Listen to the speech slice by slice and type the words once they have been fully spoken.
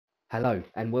Hello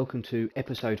and welcome to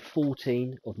episode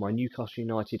 14 of my Newcastle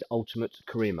United Ultimate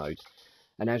Career Mode.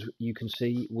 And as you can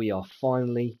see, we are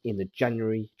finally in the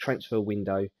January transfer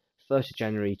window, 1st of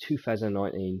January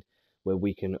 2019, where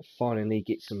we can finally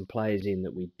get some players in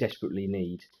that we desperately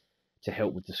need to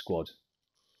help with the squad.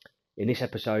 In this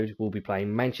episode, we'll be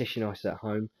playing Manchester United at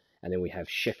home, and then we have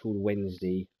Sheffield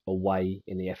Wednesday away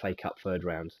in the FA Cup third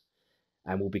round.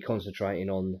 And we'll be concentrating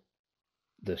on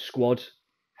the squad,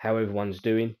 how everyone's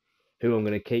doing, who I'm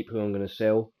going to keep, who I'm going to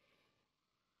sell,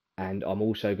 and I'm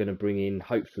also going to bring in,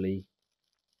 hopefully,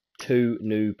 2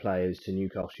 new players to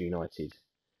Newcastle United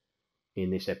in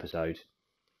this episode.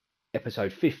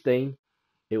 Episode 15,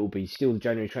 it will be still the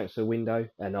January transfer window,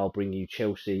 and I'll bring you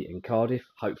Chelsea and Cardiff.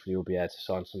 Hopefully you'll be able to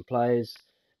sign some players,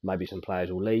 maybe some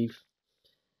players will leave.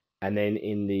 And then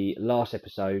in the last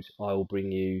episode, I will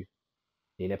bring you,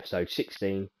 in episode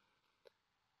 16,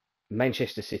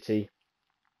 Manchester City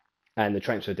and the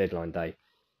transfer deadline day.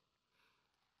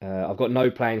 I've got no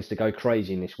plans to go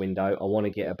crazy in this window. I want to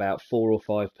get about 4 or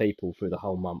 5 people through the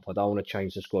whole month. I don't want to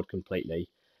change the squad completely.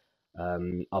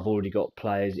 I've already got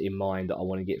players in mind that I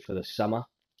want to get for the summer.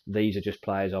 These are just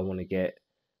players I want to get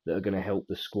that are going to help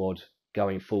the squad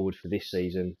going forward for this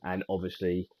season and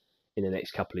obviously in the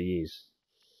next couple of years.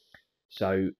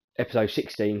 So episode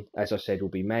 16, as I said, will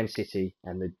be Man City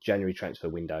and the January transfer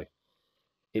window.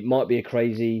 It might be a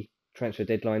crazy transfer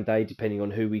deadline day depending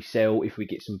on who we sell. If we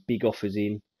get some big offers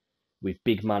in with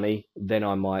big money, then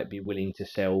I might be willing to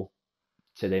sell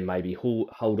to then maybe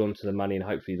hold on to the money, and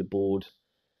hopefully the board,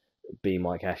 being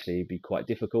Mike Ashley, be quite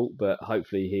difficult, but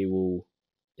hopefully he will,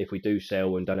 if we do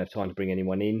sell and don't have time to bring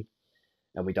anyone in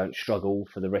and we don't struggle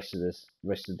for the rest of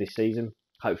this season,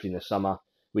 hopefully in the summer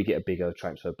we get a bigger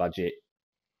transfer budget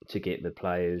to get the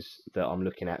players that I'm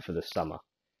looking at for the summer.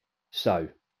 So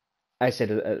as I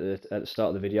said at the start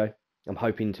of the video, I'm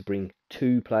hoping to bring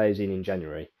 2 players in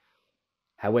January.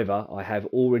 However, I have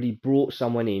already brought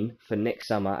someone in for next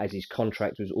summer as his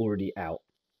contract was already out.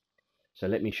 So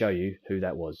let me show you who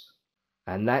that was.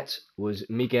 And that was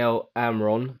Miguel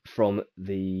Almiron from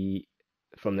the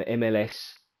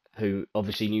MLS, who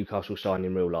obviously Newcastle signed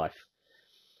in real life.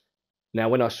 Now,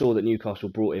 when I saw that Newcastle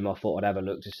brought him, I thought I'd have a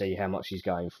look to see how much he's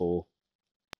going for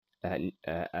in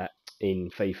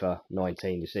FIFA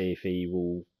 19 to see if he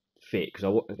will fit,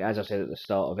 because as I said at the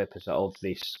start of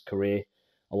this career,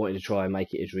 I wanted to try and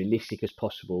make it as realistic as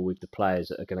possible with the players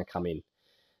that are going to come in.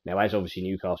 Now, as obviously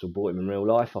Newcastle bought him in real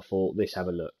life, I thought, let's have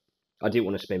a look. I didn't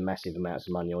want to spend massive amounts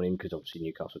of money on him because obviously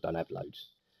Newcastle don't have loads.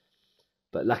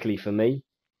 But luckily for me,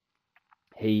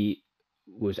 he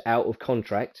was out of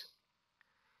contract,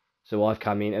 so I've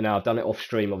come in, and now I've done it off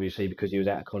stream obviously because he was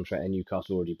out of contract and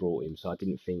Newcastle already brought him, so I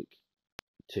didn't think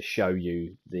to show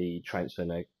you the transfer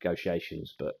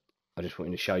negotiations, but I just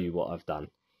wanted to show you what I've done.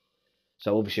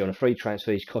 So obviously on a free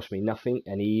transfer, he's cost me nothing,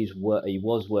 and he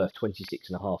was worth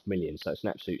 26.5 million, so it's an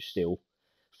absolute steal.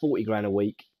 40 grand a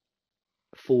week,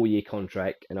 4-year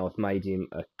contract, and I've made him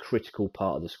a critical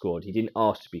part of the squad. He didn't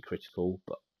ask to be critical,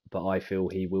 but I feel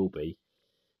he will be,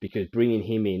 because bringing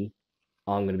him in,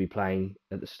 I'm going to be playing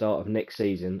at the start of next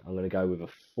season. I'm going to go with a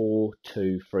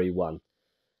 4-2-3-1.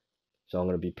 So I'm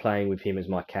going to be playing with him as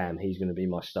my cam. He's going to be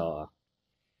my starter.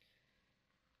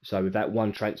 So with that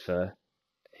one transfer,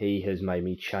 he has made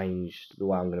me change the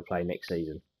way I'm going to play next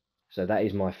season. So that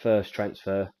is my first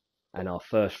transfer and our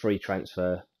first free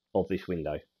transfer of this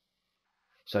window.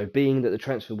 So being that the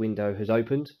transfer window has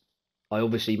opened, I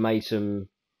obviously made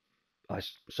I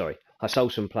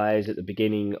sold some players at the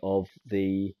beginning of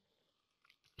the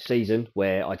season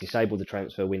where I disabled the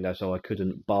transfer window so I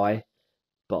couldn't buy,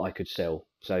 but I could sell.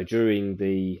 So during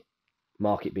the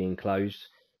market being closed,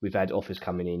 we've had offers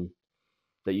coming in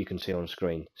that you can see on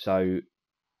screen. So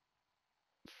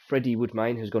Freddie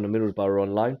Woodmain has gone to Middlesbrough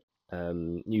on loan.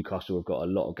 Newcastle have got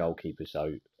a lot of goalkeepers,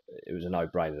 so it was a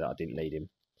no-brainer that I didn't need him.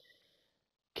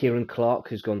 Kieran Clark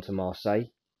has gone to Marseille.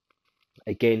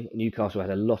 Again, Newcastle had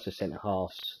a lot of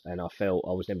centre-halves, and I felt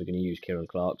I was never going to use Kieran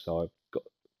Clark, so I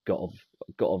got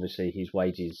obviously his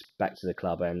wages back to the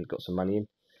club and got some money in.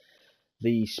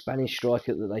 The Spanish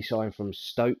striker that they signed from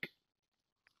Stoke,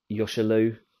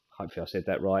 Yoshelu, hopefully I said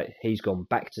that right. He's gone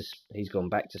back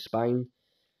to Spain.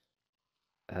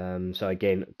 So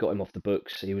again, got him off the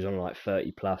books. He was on like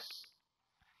 30 plus,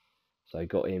 so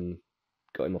got him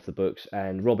off the books.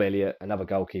 And Rob Elliott, another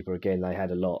goalkeeper. Again, they had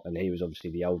a lot, and he was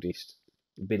obviously the oldest.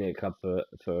 Been in the club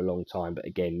for a long time, but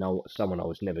again, someone I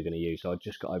was never going to use. So I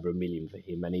just got over $1 million for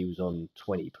him, and he was on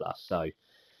 20 plus. So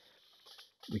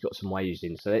we got some wages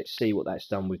in. So let's see what that's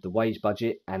done with the wage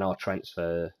budget and our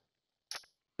transfer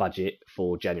budget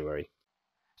for January.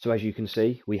 So as you can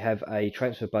see, we have a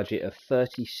transfer budget of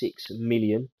 36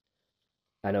 million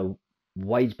and a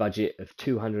wage budget of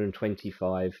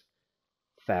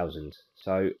 225,000.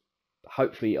 So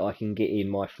hopefully I can get in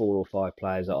my 4 or 5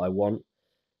 players that I want.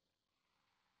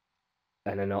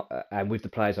 And with the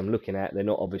players I'm looking at, they're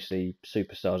not obviously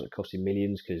superstars that costing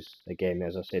millions, because again,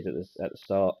 as I said at the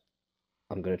start,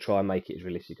 I'm going to try and make it as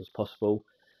realistic as possible.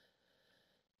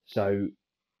 So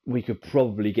we could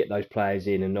probably get those players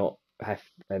in and not have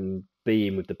and be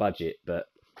in with the budget, but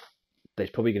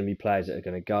there's probably going to be players that are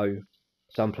going to go.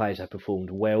 Some players have performed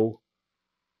well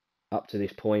up to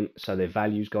this point, so their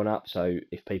value's gone up. So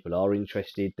if people are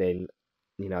interested, then,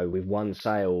 you know, with one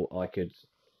sale, I could,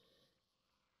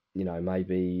 you know,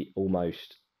 maybe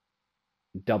almost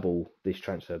double this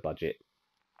transfer budget.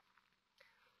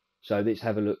 So let's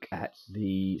have a look at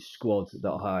the squad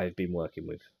that I've been working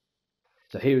with.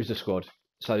 So here is the squad.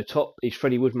 So the top is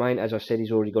Freddie Woodmain. As I said,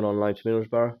 he's already gone on loan to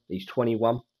Middlesbrough. He's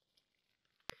 21.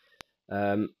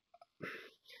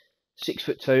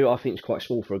 6'2", I think is quite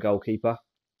small for a goalkeeper.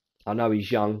 I know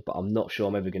he's young, but I'm not sure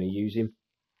I'm ever going to use him.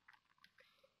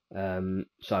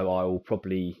 So I will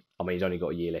probably, I mean, he's only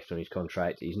got a year left on his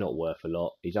contract. He's not worth a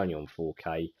lot. He's only on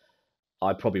 4k.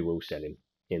 I probably will sell him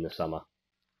in the summer.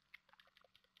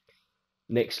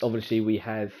 Next, obviously, we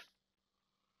have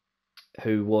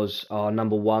who was our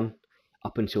number 1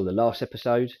 up until the last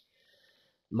episode,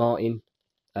 Martin.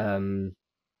 Again,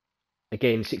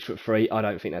 6'3". I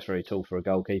don't think that's very tall for a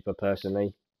goalkeeper,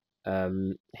 personally.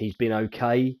 He's been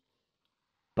okay,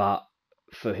 but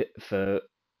for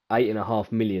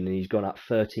 8.5 million, and he's gone up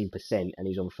 13%, and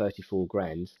he's on 34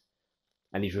 grand,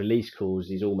 and his release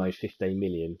clause is almost 15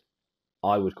 million.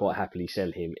 I would quite happily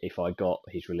sell him if I got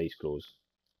his release clause.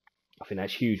 I think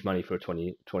that's huge money for a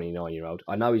 29-year-old.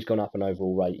 I know he's gone up an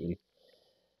overall rating,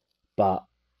 but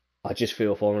I just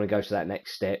feel if I want to go to that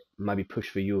next step, maybe push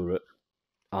for Europe,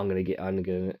 I'm going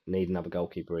to need another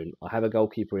goalkeeper in. I have a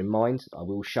goalkeeper in mind. I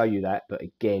will show you that, but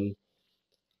again,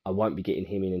 I won't be getting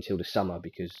him in until the summer,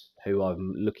 because who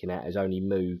I'm looking at has only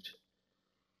moved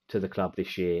to the club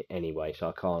this year anyway, so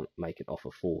I can't make an offer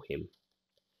for him.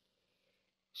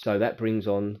 So that brings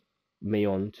me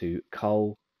on to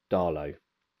Cole Darlow.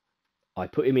 I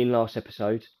put him in last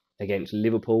episode against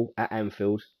Liverpool at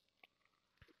Anfield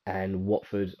and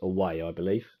Watford away, I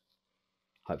believe.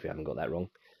 Hopefully I haven't got that wrong.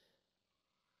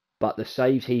 But the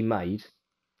saves he made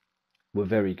were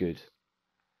very good.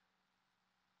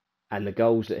 And the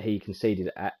goals that he conceded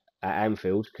at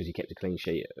Anfield, because he kept a clean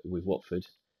sheet with Watford,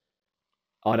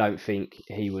 I don't think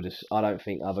other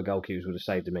goalkeepers would have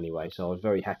saved him anyway. So I was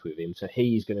very happy with him. So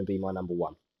he's going to be my number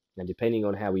 1. And depending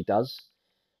on how he does,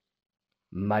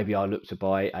 maybe I'll look to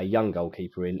buy a young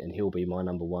goalkeeper in, and he'll be my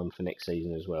number 1 for next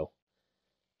season as well.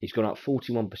 He's gone up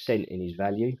 41% in his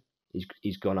value.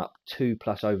 He's gone up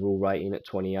 2+ overall rating at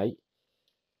 28.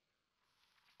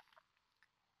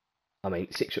 I mean,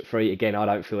 6'3", again, I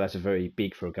don't feel that's a very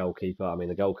big for a goalkeeper. I mean,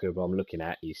 the goalkeeper I'm looking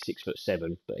at is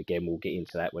 6'7", but again, we'll get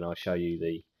into that when I show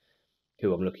you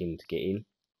who I'm looking to get in.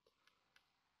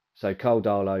 So Cole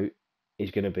Darlow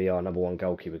is going to be our number 1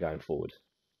 goalkeeper going forward.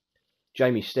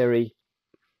 Jamie Sterry,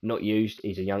 not used.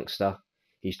 He's a youngster.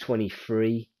 He's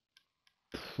 23.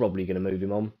 Probably going to move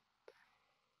him on.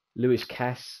 Lewis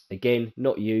Cass, again,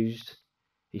 not used.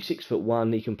 He's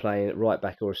 6'1". He can play at right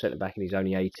back or a centre back, and he's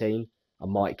only 18. I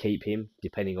might keep him,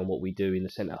 depending on what we do in the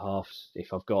centre halves.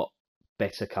 If I've got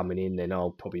better coming in, then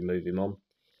I'll probably move him on.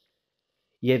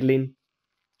 Yedlin,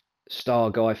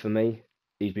 star guy for me.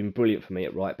 He's been brilliant for me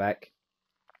at right back.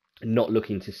 Not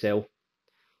looking to sell.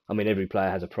 I mean, every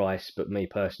player has a price, but me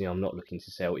personally, I'm not looking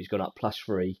to sell. He's gone up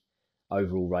 +3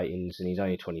 overall ratings, and he's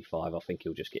only 25. I think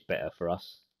he'll just get better for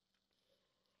us.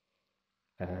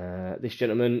 This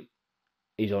gentleman,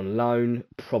 he's on loan.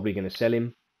 Probably going to sell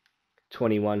him.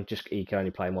 21, just he can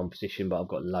only play in one position, but I've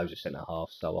got loads of centre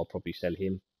halves, so I'll probably sell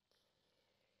him.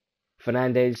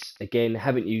 Fernandez, again,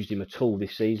 haven't used him at all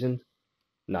this season.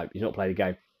 No, he's not played a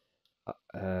game.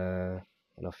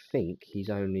 And I think he's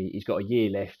got a year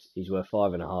left. He's worth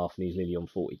 5.5, and he's nearly on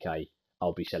 40k.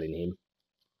 I'll be selling him.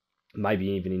 Maybe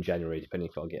even in January, depending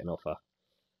if I get an offer.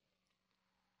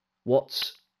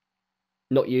 Watts,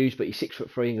 not used, but he's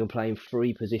 6'3" and can play in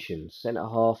 3 positions: centre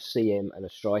half, CM, and a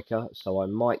striker. So I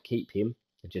might keep him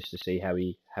just to see how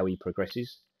he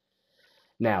progresses.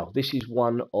 Now, this is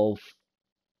one of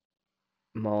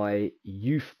my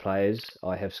youth players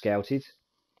I have scouted.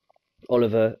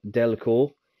 Oliver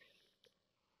Delacour,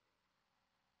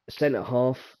 centre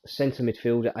half, centre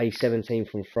midfielder, A17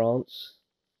 from France.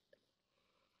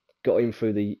 Got him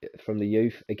from the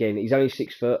youth. Again, he's only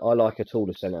 6 foot. I like a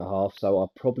taller centre half, so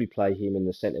I'll probably play him in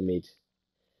the centre mid,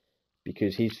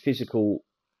 because his physical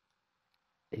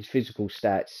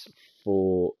stats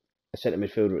for a centre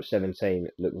midfielder at 17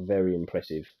 look very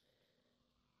impressive.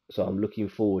 So I'm looking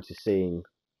forward to seeing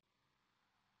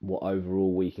what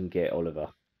overall we can get Oliver,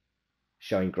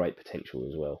 showing great potential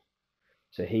as well.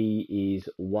 So he is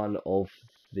one of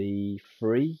the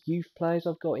 3 youth players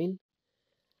I've got in.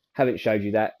 Haven't showed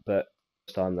you that, but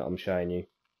it's time that I'm showing you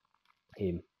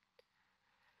him.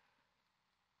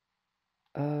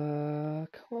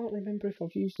 Can't remember if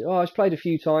I've used it. Oh, I've played a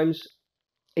few times.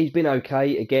 He's been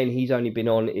okay. Again, he's only been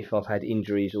on if I've had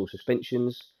injuries or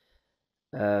suspensions.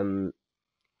 Again,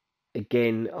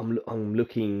 I'm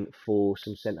looking for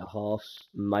some centre halves.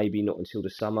 Maybe not until the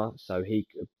summer. So he,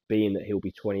 being that he'll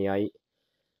be 28,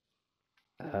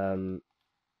 and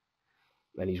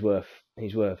he's worth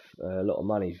a lot of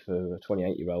money for a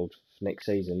 28-year-old next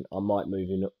season. I might move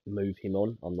him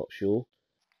on. I'm not sure.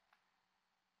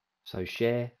 So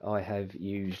Share, I have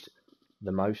used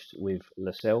the most with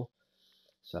Lascelles.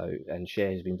 So, and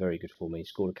Share has been very good for me. He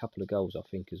scored a couple of goals, I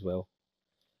think, as well.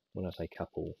 When I say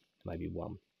couple, maybe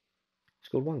one. He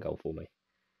scored 1 goal for me,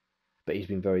 but he's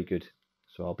been very good.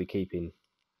 So I'll be keeping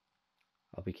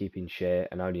Share,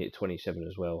 and only at 27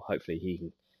 as well. Hopefully he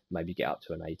can maybe get up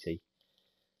to an 80.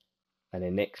 And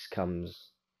then next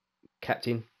comes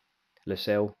Captain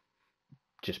Lascelles,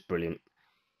 just brilliant.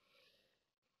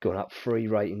 Gone up 3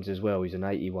 ratings as well. He's an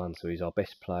 81, so he's our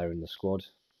best player in the squad.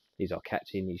 He's our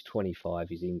captain. He's 25.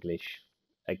 He's English.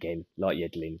 Again, like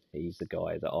Yedlin, he's the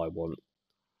guy that I want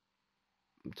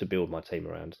to build my team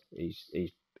around. He's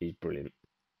brilliant.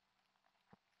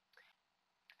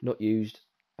 Not used.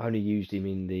 Only used him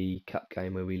in the cup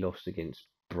game where we lost against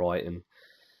Brighton.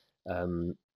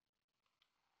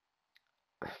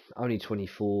 Only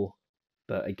 24.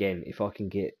 But again, if I can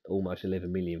get almost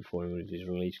 11 million for him with his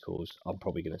release clause, I'm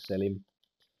probably going to sell him.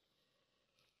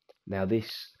 Now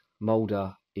this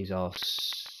Mulder is our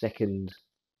 2nd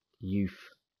youth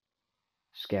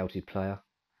scouted player.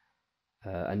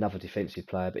 Another defensive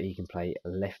player, but he can play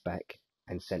left back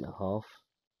and centre half.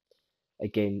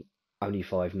 Again, only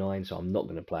 5'9", so I'm not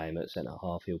going to play him at centre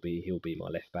half. He'll be my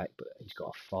left back, but he's got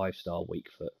a 5-star weak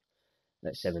foot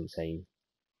at 17.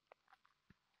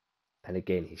 And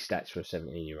again, his stats for a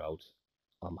 17-year-old.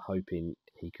 I'm hoping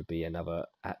he could be another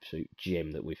absolute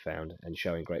gem that we found and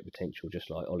showing great potential, just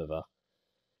like Oliver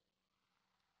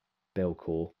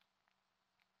Belcourt.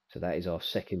 So that is our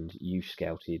 2nd youth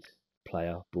scouted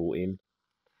player brought in.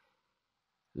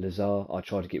 Lazar, I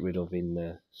tried to get rid of in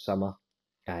the summer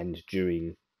and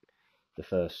during the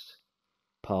first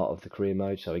part of the career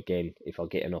mode. So again, if I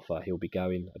get an offer, he'll be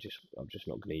going. I'm just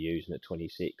not going to use him at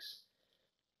 26.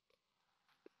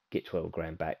 Get 12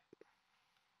 grand back.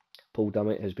 Paul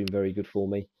Dummett has been very good for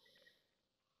me.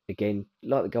 Again,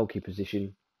 like the goalkeeper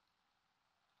position,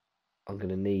 I'm going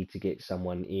to need to get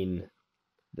someone in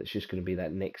that's just going to be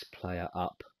that next player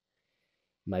up.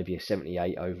 Maybe a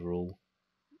 78 overall.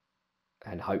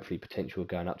 And hopefully potential of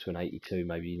going up to an 82,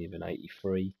 maybe even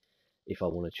 83, if I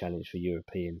want to challenge for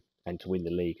European and to win the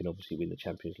league and obviously win the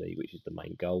Champions League, which is the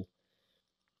main goal.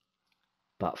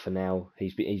 But for now,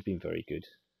 he's been very good.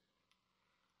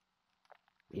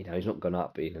 You know, he's not gone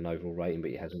up in an overall rating, but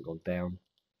he hasn't gone down.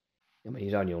 I mean,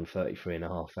 he's only on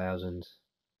 33,500.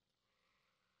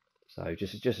 So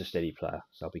just a steady player.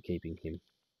 So I'll be keeping him.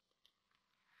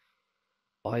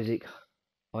 Isaac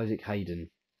Hayden.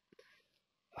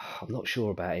 I'm not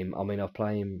sure about him. I mean, I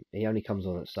play him. He only comes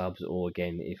on at subs, or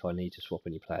again if I need to swap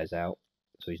any players out.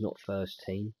 So he's not first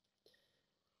team.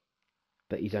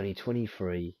 But he's only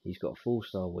 23. He's got a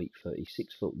 4-star weak foot. He's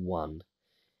 6'1".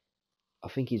 I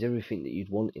think he's everything that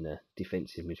you'd want in a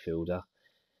defensive midfielder.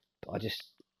 But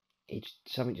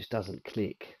something just doesn't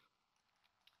click.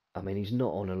 I mean, he's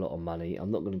not on a lot of money.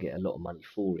 I'm not going to get a lot of money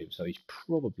for him, so he's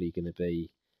probably going to be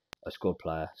a squad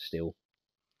player still,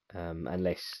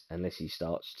 unless he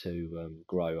starts to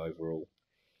grow overall.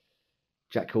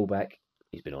 Jack Callback,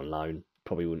 he's been on loan.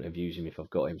 Probably wouldn't have used him if I've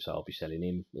got him, so I'll be selling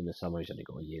him in the summer. He's only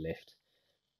got a year left.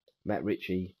 Matt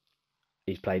Ritchie,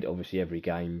 he's played obviously every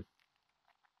game.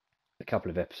 A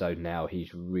couple of episodes now,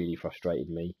 he's really frustrated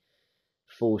me.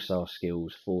 4-star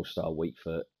skills, 4-star weak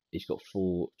foot. He's got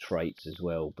 4 traits as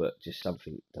well, but just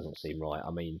something doesn't seem right. I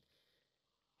mean,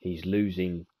 he's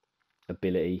losing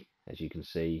ability, as you can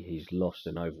see. He's lost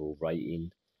an overall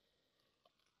rating.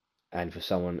 And for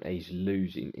someone, he's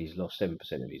lost 7%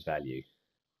 of his value.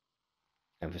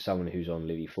 And for someone who's on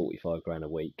nearly 45 grand a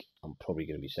week, I'm probably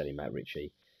going to be selling Matt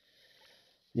Ritchie.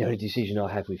 The only decision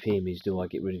I have with him is, do I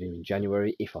get rid of him in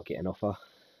January if I get an offer,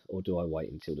 or do I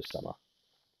wait until the summer?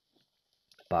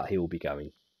 But he will be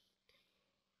going.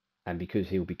 And because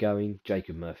he'll be going,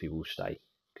 Jacob Murphy will stay.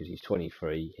 Because he's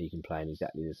 23, he can play in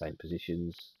exactly the same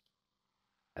positions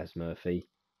as Murphy.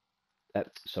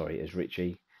 Sorry, as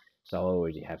Richie. So I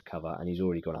already have cover, and he's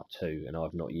already gone up 2, and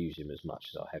I've not used him as much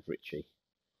as I have Richie.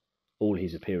 All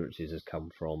his appearances has come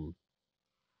from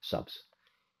subs,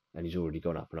 and he's already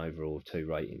gone up an overall of 2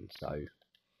 rating, so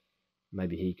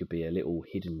maybe he could be a little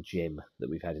hidden gem that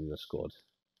we've had in the squad.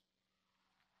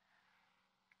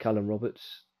 Cullen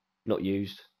Roberts, not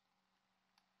used.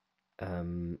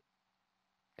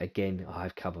 Again, I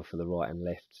have cover for the right and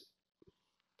left,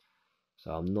 so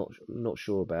I'm not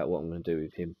sure about what I'm going to do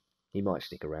with him. He might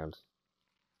stick around.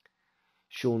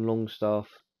 Sean Longstaff,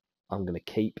 I'm going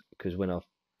to keep, because when I've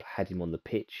had him on the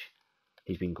pitch,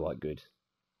 he's been quite good.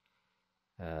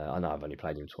 I know I've only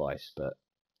played him twice, but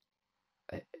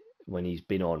when he's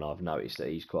been on, I've noticed that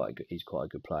he's quite a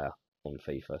good player on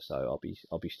FIFA, so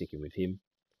I'll be sticking with him.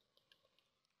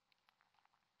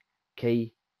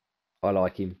 Key, I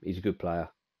like him. He's a good player.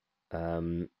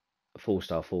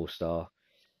 4-star, 4-star,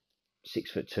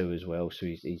 6'2" as well, so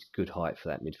he's good height for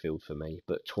that midfield for me.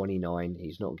 But 29,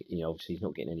 he's not, obviously he's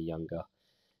not getting any younger.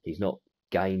 He's not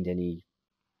gained any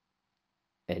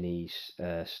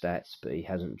stats, but he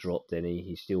hasn't dropped any.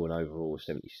 He's still an overall of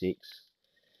 76.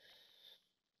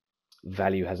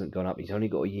 Value hasn't gone up. He's only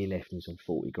got a year left and he's on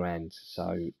 40 grand.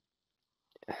 So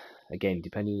again,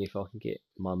 depending if I can get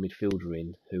my midfielder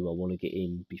in, who I want to get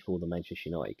in before the Manchester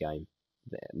United game,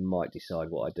 that might decide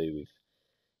what I do with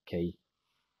Key.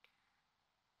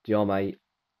 Diame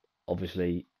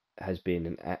obviously has been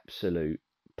an absolute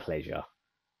pleasure.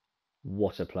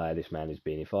 What a player this man has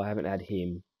been. If I haven't had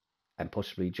him and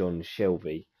possibly John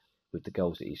Shelvey with the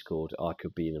goals that he scored, I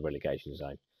could be in the relegation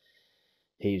zone.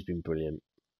 He's been brilliant.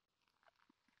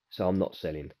 So I'm not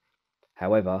selling.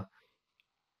 However,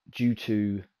 due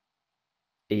to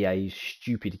EA's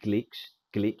stupid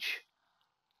glitch,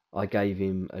 I gave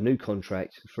him a new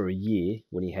contract for a year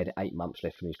when he had 8 months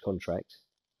left on his contract,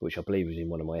 which I believe was in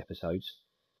one of my episodes.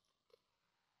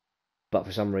 But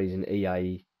for some reason,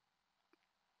 EA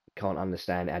can't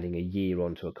understand adding a year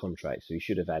onto a contract, so he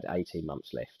should have had 18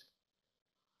 months left.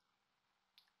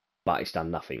 But it's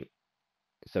done nothing.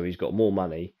 So he's got more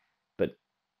money, but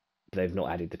they've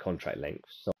not added the contract length.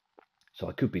 So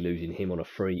I could be losing him on a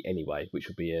free anyway, which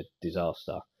would be a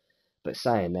disaster. But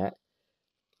saying that,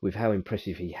 with how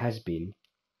impressive he has been,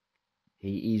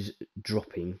 he is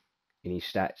dropping in his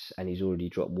stats, and he's already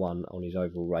dropped 1 on his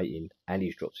overall rating, and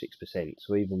he's dropped 6%.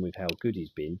 So even with how good he's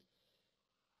been,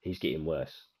 he's getting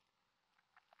worse.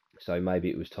 So maybe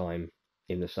it was time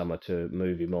in the summer to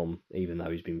move him on, even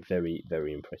though he's been very,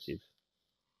 very impressive.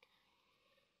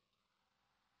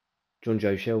 John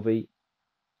Joe Shelvey,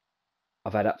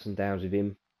 I've had ups and downs with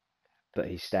him, but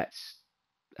his stats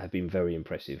have been very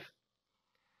impressive.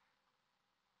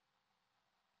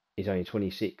 He's only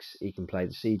 26. He can play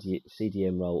the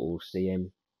CDM role or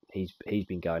CM. He's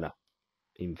been going up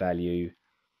in value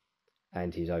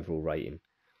and his overall rating.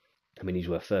 I mean, he's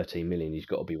worth 13 million. He's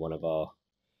got to be one of our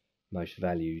most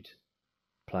valued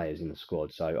players in the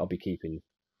squad. So I'll be keeping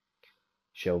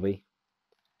Shelvey.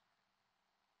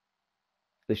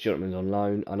 This gentleman's on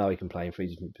loan. I know he can play in 3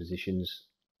 different positions,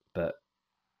 but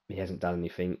he hasn't done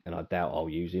anything, and I doubt I'll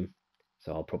use him.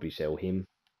 So I'll probably sell him.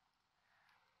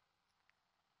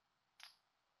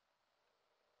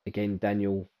 Again,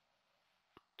 Daniel,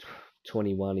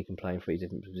 21, he can play in 3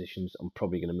 different positions. I'm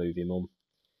probably going to move him on.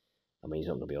 I mean, he's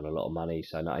not going to be on a lot of money,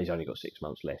 so no, he's only got 6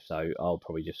 months left, so I'll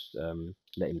probably just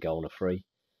let him go on a free.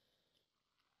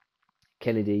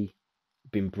 Kennedy,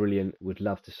 been brilliant, would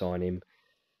love to sign him.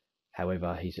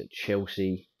 However, he's at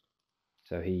Chelsea,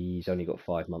 so he's only got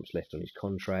 5 months left on his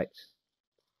contract.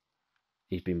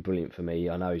 He's been brilliant for me.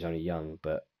 I know he's only young,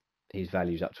 but his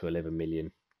value's up to 11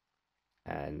 million,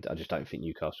 and I just don't think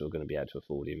Newcastle are going to be able to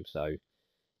afford him, so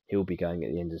he'll be going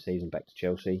at the end of the season back to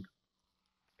Chelsea.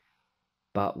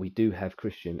 But we do have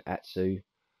Christian Atsu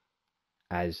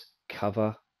as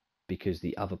cover, because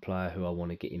the other player who I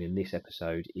want to get in this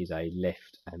episode is a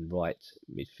left and right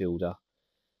midfielder,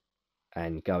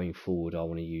 and going forward I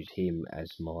want to use him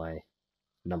as my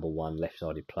number 1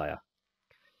 left-sided player.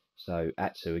 So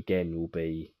Atsu again will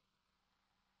be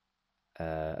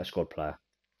a squad player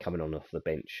coming on off the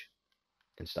bench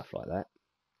and stuff like that.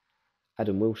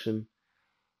 Adam Wilson,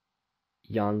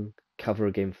 young, cover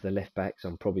again for the left backs.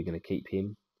 I'm probably going to keep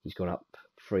him. He's gone up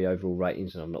 3 overall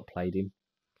ratings and I've not played him,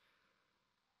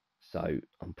 so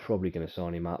I'm probably going to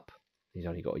sign him up. He's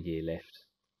only got a year left,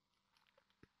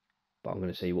 but I'm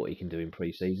going to see what he can do in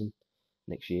pre-season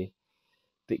next year.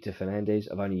 Victor Fernandez,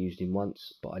 I've only used him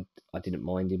once, but I didn't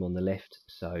mind him on the left,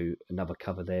 so another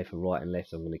cover there for right and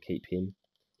left. I'm going to keep him.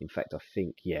 In fact, I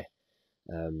think, yeah,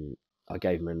 I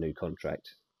gave him a new contract,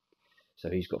 so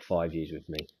he's got 5 years with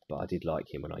me, but I did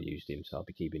like him when I used him, so I'll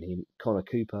be keeping him. Connor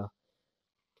Cooper,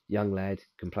 Young lad,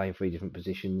 can play in 3 different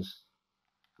positions.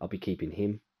 I'll be keeping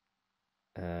him.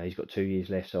 He's got 2 years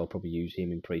left, so I'll probably use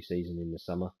him in pre-season in the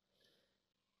summer.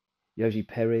 Yogi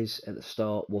Perez at the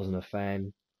start wasn't a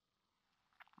fan,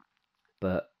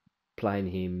 but playing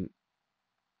him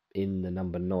in the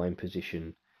number 9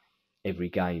 position every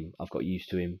game, I've got used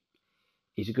to him.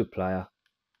 He's a good player.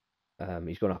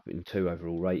 He's gone up in 2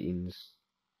 overall ratings.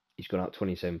 He's gone up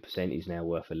 27%. He's now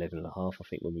worth 11.5. I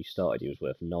think when we started, he was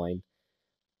worth 9.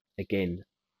 Again,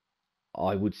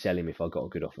 I would sell him if I got a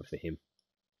good offer for him.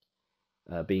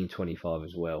 Being 25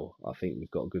 as well, I think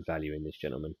we've got a good value in this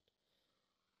gentleman.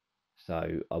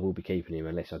 So I will be keeping him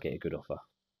unless I get a good offer.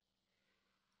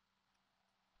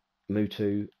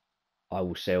 Mutu, I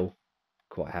will sell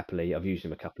quite happily. I've used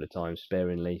him a couple of times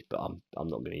sparingly, but I'm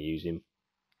not going to use him.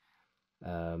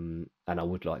 And I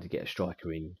would like to get a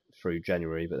striker in through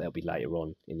January, but that'll be later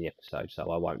on in the episode, so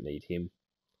I won't need him.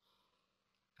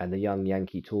 And the young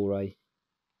Yankee Toure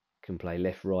can play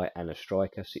left, right, and a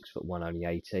striker. 6'1", only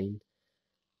 18.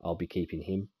 I'll be keeping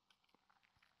him.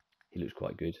 He looks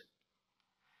quite good.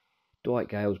 Dwight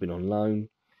Gale's been on loan.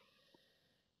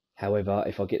 However,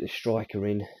 if I get the striker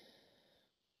in,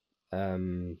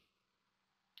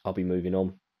 I'll be moving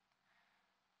on.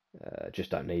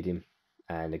 Just don't need him.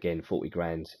 And again, 40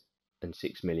 grand and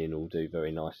 6 million will do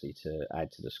very nicely to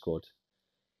add to the squad.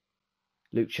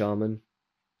 Luke Chairman,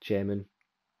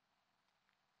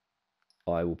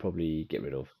 I will probably get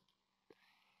rid of.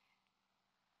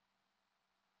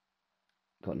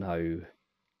 Got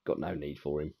no need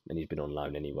for him, and he's been on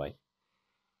loan anyway.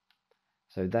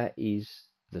 So that is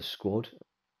the squad,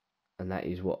 and that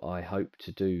is what I hope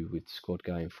to do with the squad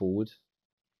going forward.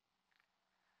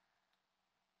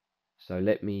 So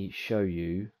let me show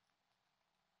you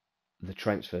the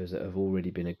transfers that have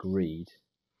already been agreed.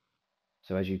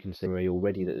 So as you can see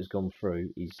already that has gone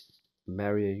through is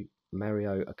Mario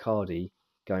Icardi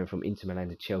going from Inter Milan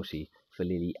to Chelsea for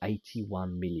nearly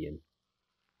 81 million.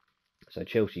 So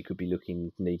Chelsea could be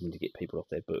needing to get people off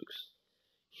their books.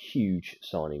 Huge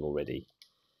signing already.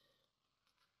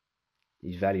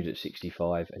 He's valued at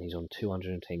 65 and he's on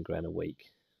 210 grand a week.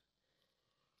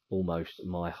 Almost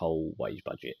my whole wage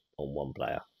budget on one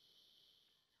player.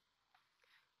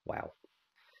 Wow.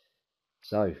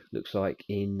 So, looks like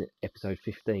in episode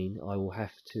 15 I will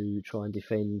have to try and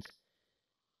defend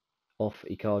off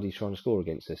Icardi trying to score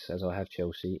against us, as I have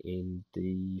Chelsea in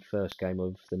the first game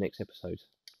of the next episode.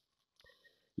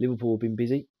 Liverpool have been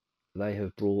busy. They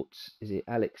have brought,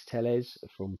 Alex Telles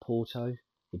from Porto,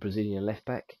 the Brazilian left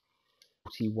back,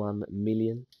 41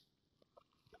 million,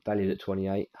 valued at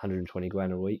 28, 120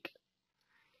 grand a week.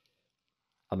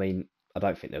 I mean, I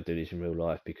don't think they'll do this in real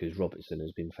life because Robertson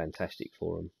has been fantastic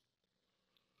for them.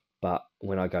 But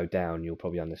when I go down, you'll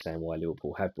probably understand why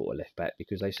Liverpool have brought a left back,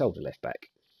 because they sold a left back.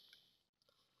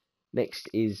 Next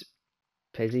is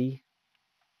Pezzi,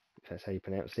 if that's how you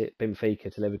pronounce it,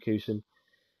 Benfica to Leverkusen.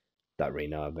 Don't really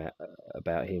know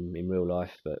about him in real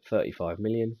life, but 35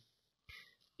 million.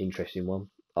 Interesting one.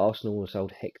 Arsenal have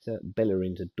sold Hector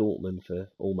Bellerin to Dortmund for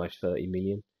almost 30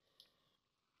 million.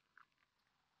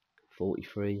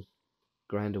 43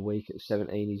 grand a week at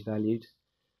 17 he's valued.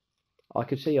 I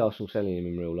could see Arsenal selling him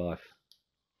in real life.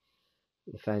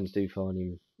 The fans do find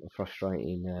him a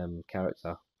frustrating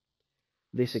character.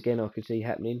 This again I could see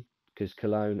happening because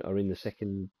Cologne are in the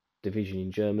 2nd division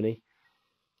in Germany.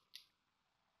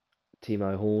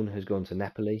 Timo Horn has gone to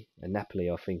Napoli, and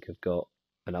Napoli I think have got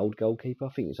an old goalkeeper. I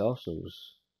think it's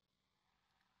Arsenal's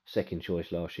 2nd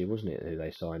choice last year, wasn't it, who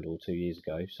they signed 2 years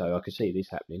ago. So I could see this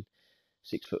happening.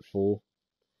 6'4",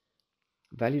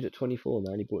 valued at 24, and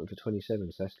they only bought him for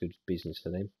 27, so that's good business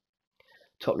for them.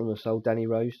 Tottenham have sold Danny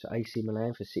Rose to AC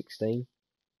Milan for 16.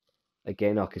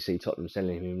 Again, I could see Tottenham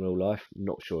selling him in real life.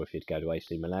 Not sure if he'd go to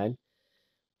AC Milan,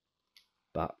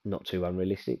 but not too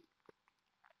unrealistic.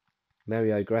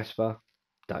 Mario Graspa,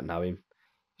 don't know him.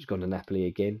 He's gone to Napoli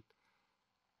again.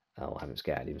 Oh, I haven't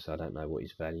scouted him, so I don't know what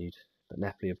he's valued. But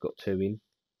Napoli have got 2 in.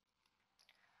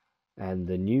 And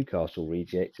the Newcastle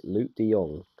reject, Luke de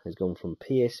Jong, has gone from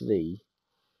PSV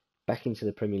back into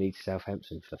the Premier League to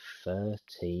Southampton for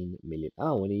 13 million.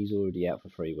 Oh, and he's already out for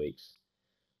 3 weeks.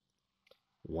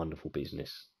 Wonderful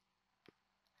business.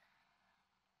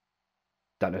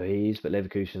 Don't know who he is, but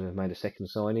Leverkusen have made a 2nd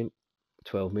signing.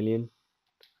 12 million.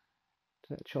 Is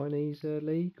that Chinese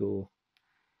league or?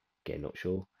 Again, not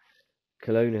sure.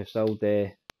 Cologne have sold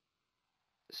their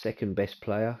 2nd best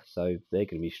player, so they're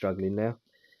going to be struggling now.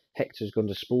 Hector's gone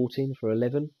to Sporting for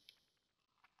 11.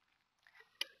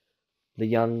 The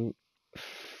young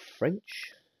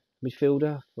French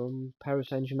midfielder from Paris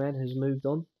Saint-Germain has moved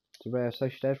on to Real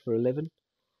Sociedad for 11.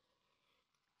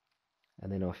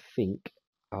 And then I think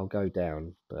I'll go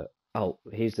down. But oh,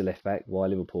 here's the left back. Why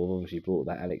Liverpool obviously brought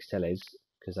back Alex Telles,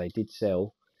 because they did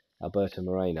sell Alberto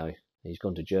Moreno. He's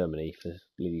gone to Germany for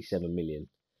nearly 7 million.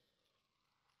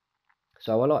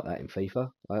 So I like that in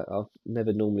FIFA. I've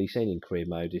never normally seen in career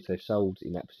mode, if they've sold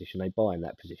in that position, they buy in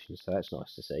that position. So that's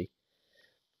nice to see.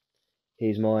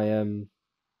 Here's my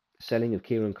selling of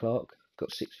Kieran Clark.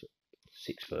 Got 6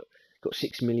 foot. Got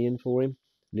 6 million for him,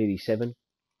 nearly 7.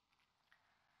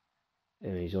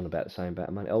 And he's on about the same amount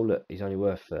of money. Oh look, he's only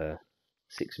worth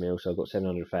 6 mil, so I've got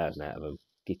 700,000 out of him.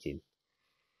 Get in.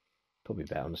 Probably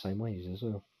about on the same wages as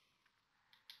well.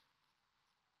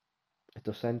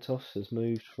 Dos Santos has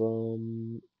moved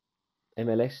from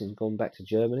MLS and gone back to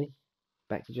Germany.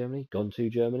 Gone to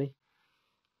Germany.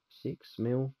 6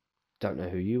 mil. Don't know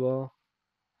who you are.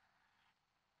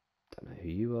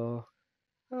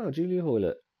 Oh, Julia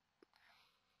Hoylett.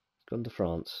 Gone to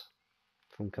France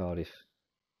from Cardiff.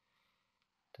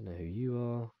 Don't know who you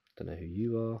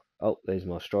are. Oh, there's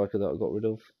my striker that I got rid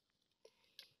of.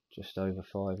 Just over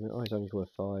 5 mil. Oh, he's only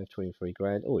worth 23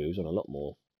 grand. Oh, he was on a lot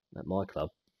more at my club.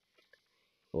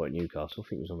 Or at Newcastle. I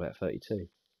think he was on about 32.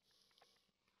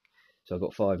 So I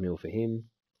got 5 mil for him.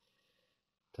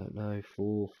 Don't know.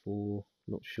 4.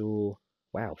 Not sure.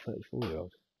 Wow,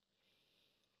 34-year-old.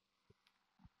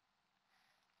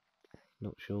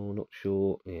 Not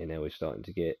sure. Yeah, now we're starting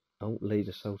to get. Oh,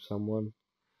 leader sold someone.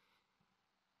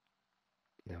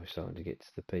 Now we're starting to get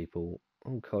to the people.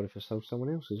 Oh, Cardiff has sold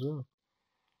someone else as well.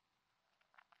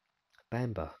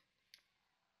 Bamba.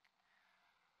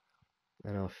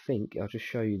 And I think I'll just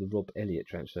show you the Rob Elliott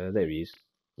transfer. There he is.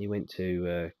 He went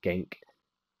to Genk,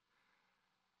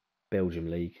 Belgium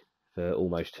League, for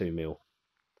almost 2 mil.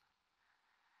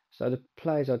 So the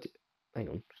players I did. Hang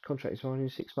on, his contract is running in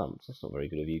 6 months. That's not very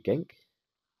good of you, Genk.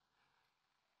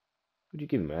 Would you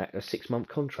give him a 6-month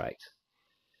contract?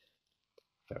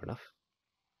 Fair enough.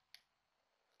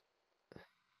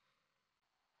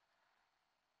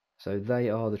 So they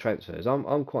are the transfers.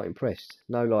 I'm quite impressed.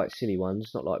 No like silly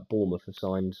ones, not like Bournemouth have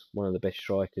signed one of the best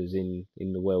strikers in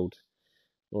the world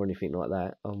or anything like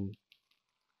that.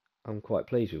 I'm quite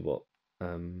pleased with what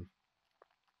the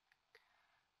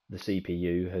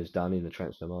CPU has done in the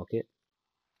transfer market.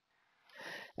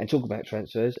 And talk about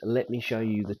transfers, let me show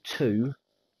you the 2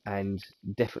 and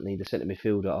definitely the centre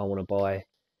midfielder I want to buy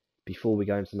before we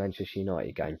go into the Manchester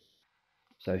United game.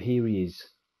 So here he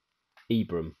is,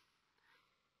 Ibram.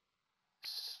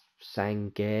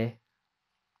 Sangair.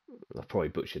 I've probably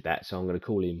butchered that, so I'm going to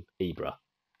call him Ibra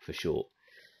for short.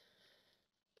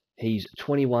 He's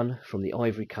 21 from the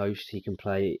Ivory Coast. He can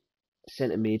play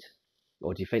centre mid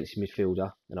or defensive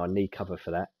midfielder, and I need cover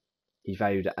for that. He's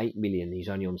valued at 8 million. He's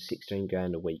only on 16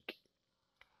 grand a week.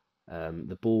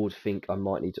 The board think I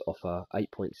might need to offer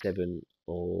 8.7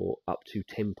 or up to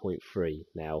 10.3.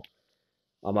 Now,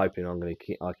 I'm hoping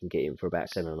I can get him for about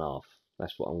 7.5.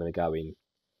 That's what I'm going to go in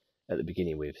at the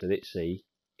beginning with. So let's see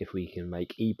if we can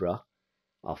make Ibra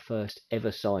our first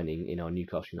ever signing in our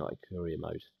Newcastle United career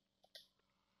mode.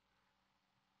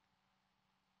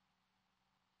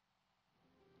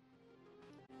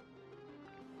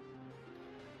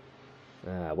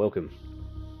 Welcome.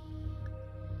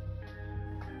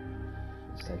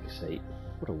 Let's take a seat.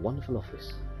 What a wonderful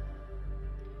office.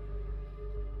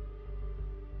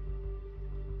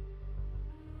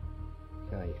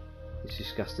 Okay, let's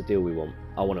discuss the deal we want.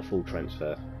 I want a full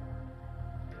transfer.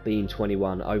 Being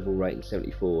 21, overall rating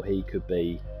 74, he could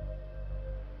be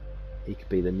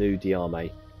the new Diame.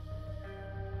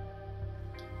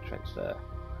 Transfer.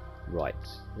 Right,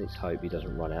 let's hope he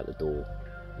doesn't run out the door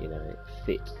in a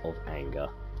fit of anger.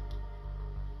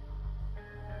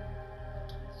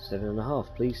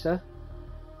 7.5, please, sir.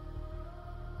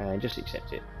 And just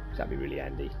accept it, because that'd be really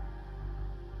handy.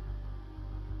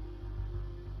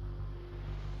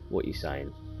 What are you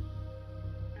saying?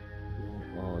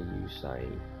 What are you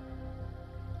saying?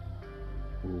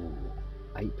 Ooh,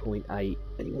 8.8,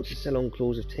 and he wants a sell-on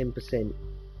clause of 10%.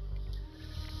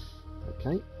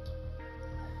 Okay.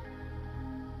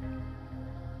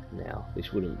 Now,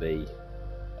 this wouldn't be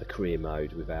a career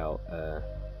mode without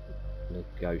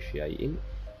negotiating.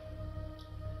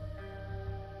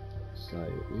 So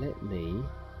let me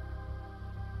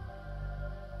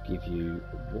give you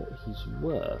what he's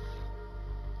worth.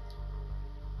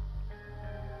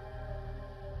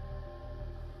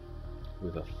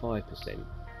 With a 5%,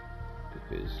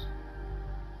 because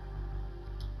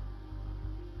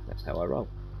that's how I roll.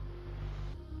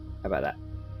 How about that?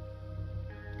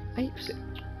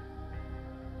 8%.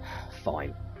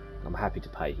 Fine. I'm happy to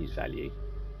pay his value.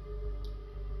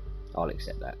 I'll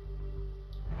accept that.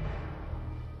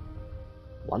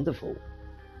 Wonderful.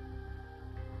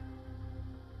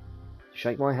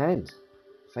 shake my hand.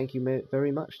 Thank you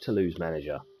very much, Toulouse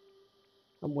manager.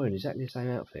 I'm wearing exactly the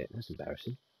same outfit. That's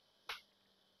embarrassing.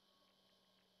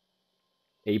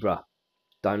 Ibra,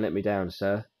 don't let me down,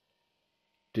 sir.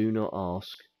 Do not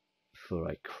ask for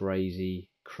a crazy,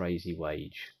 crazy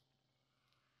wage.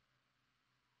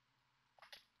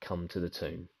 Come to the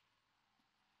tomb.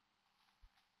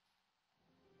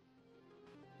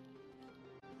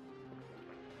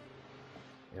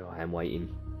 Here I am waiting.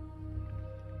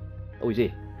 Oh, he's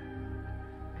here.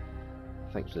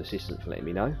 Thanks to the assistant for letting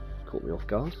me know. Caught me off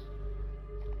guard.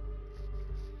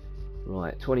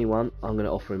 Right, 21. I'm going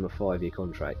to offer him a 5-year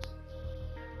contract.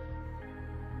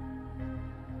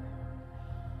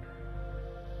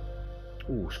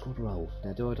 Oh, squad roll.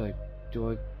 Now, do I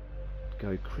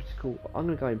go critical? I'm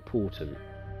going to go important.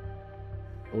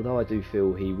 Although I do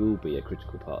feel he will be a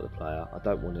critical part of the player, I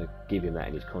don't want to give him that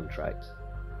in his contract.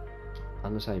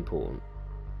 I'm going to say important.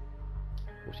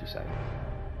 What's he saying?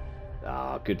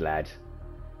 Ah, good lad.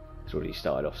 He's already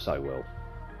started off so well.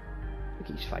 Look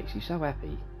at his face, he's so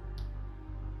happy.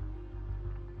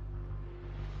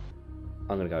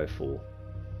 I'm going to go with 4.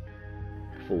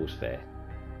 4's fair.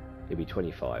 He'll be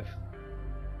 25.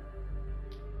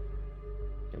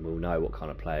 And we'll know what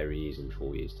kind of player he is in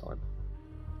 4 years' time.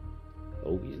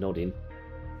 Oh, he's nodding.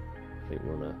 I think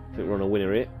we're on a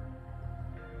winner here.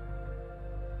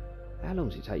 How long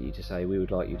does it take you to say we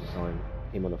would like you to sign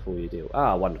him on a 4-year deal?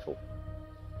 Ah, wonderful.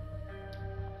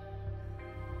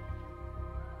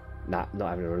 Nah, not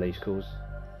having a release clause.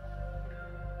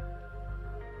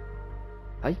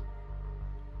 Hey?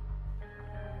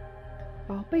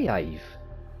 Oh, behave.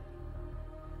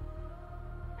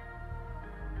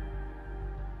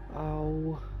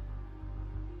 Oh.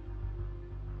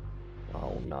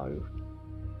 Oh no.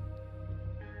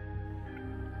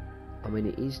 I mean,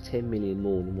 it is 10 million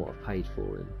more than what I've paid for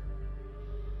him.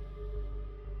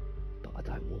 But I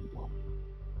don't want one.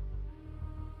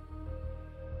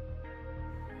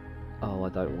 Oh, I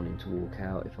don't want him to walk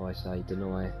out if I say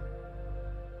deny.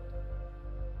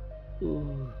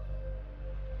 Ooh.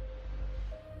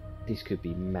 This could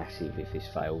be massive if this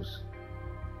fails.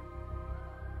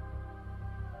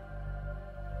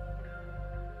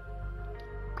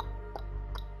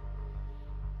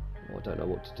 Oh, I don't know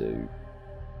what to do.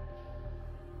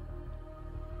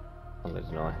 I'm going to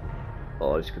deny.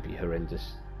 Oh, this could be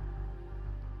horrendous.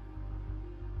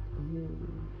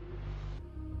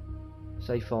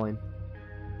 Say fine.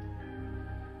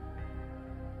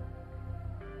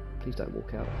 Please don't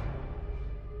walk out.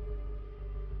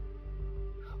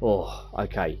 Oh,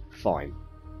 okay, fine.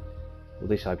 Well,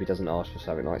 this hope he doesn't ask for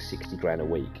something like 60 grand a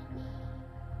week.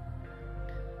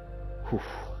 Whew.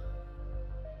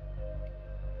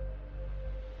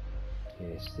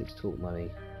 Yes, let's talk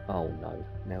money. Oh no,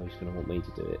 now he's going to want me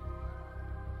to do it.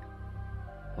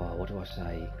 Oh, what do I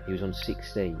say? He was on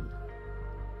 16.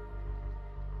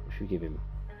 What should we give him?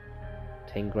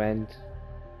 10 grand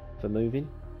for moving?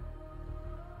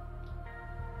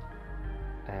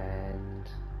 And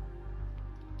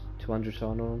 200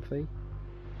 sign-on fee?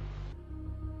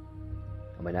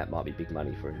 I mean, that might be big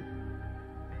money for him.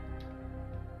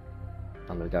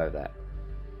 I'm going to go with that.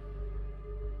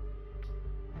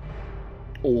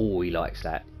 Oh, he likes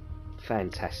that.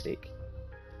 Fantastic.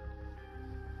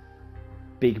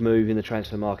 Big move in the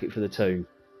transfer market for the tomb.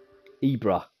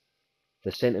 Ibra,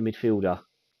 the centre midfielder,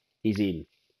 is in.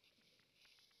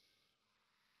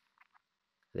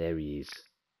 There he is.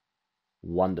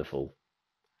 Wonderful.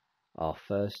 Our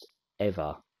first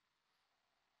ever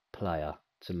player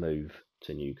to move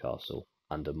to Newcastle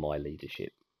under my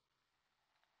leadership.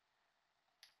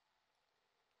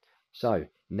 So,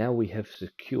 now we have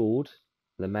secured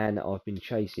the man that I've been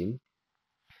chasing.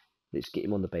 Let's get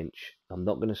him on the bench. I'm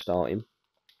not going to start him,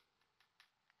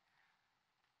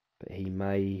 but he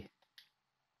may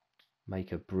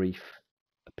make a brief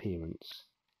appearance.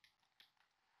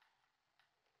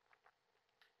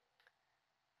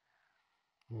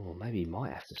 Oh, maybe he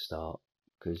might have to start,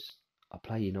 because I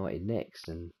play United next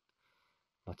and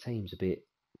my team's a bit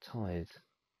tired.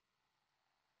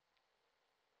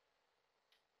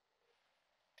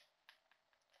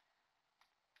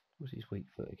 What's his weak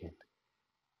foot again?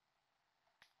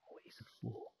 Oh, he's a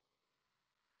 4.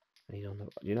 And he's on the...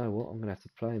 You know what? I'm going to have to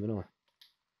play him, aren't I?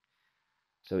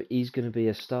 So it is going to be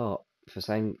a start for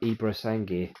Ibra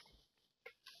Sangir.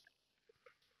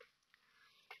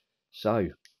 So,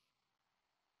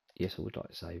 yes, I would like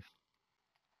to save.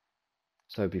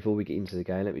 So before we get into the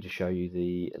game, let me just show you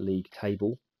the league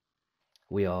table.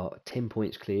 We are 10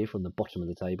 points clear from the bottom of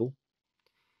the table.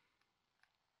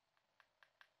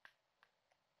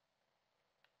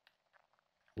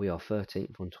 we are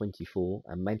 13th on 24,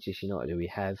 and Manchester United, who we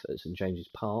have at St James's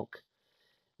Park,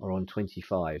 are on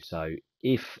 25. So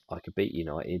if I could beat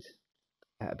United,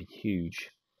 that'd be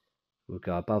huge. We'll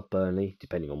go above Burnley,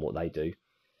 depending on what they do,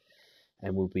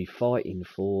 and we'll be fighting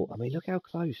for, I mean, look how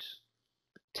close,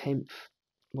 10th,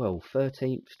 well,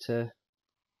 13th to,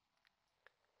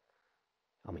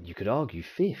 I mean, you could argue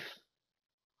 5th.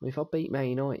 I mean, if I beat Man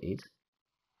United,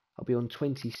 I'll be on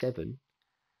 27.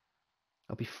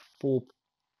 I'll be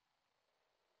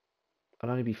I'll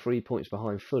only be 3 points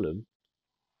behind Fulham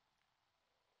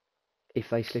if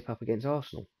they slip up against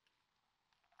Arsenal.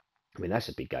 I mean, that's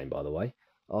a big game, by the way.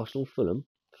 Arsenal, Fulham,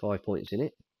 5 points in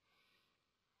it.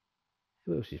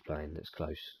 Who else is playing that's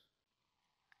close?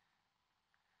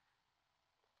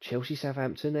 Chelsea,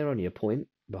 Southampton, they're only a point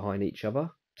behind each other,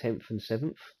 10th and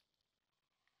 7th.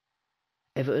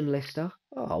 Everton, Leicester.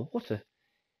 Oh, what a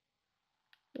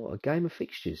game of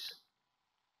fixtures.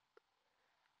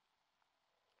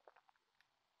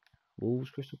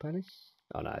 Wolves, Crystal Palace.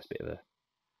 Oh no, it's a bit of a.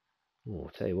 Oh, I'll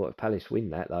tell you what, if Palace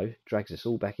win that though, drags us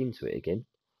all back into it again.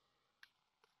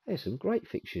 There's some great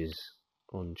fixtures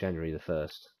on January the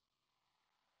 1st.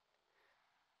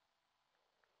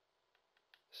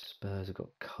 Spurs have got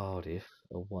Cardiff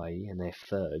away and they're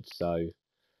 3rd, so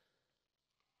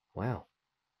wow.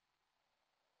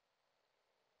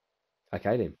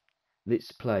 Okay then,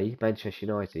 let's play Manchester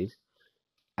United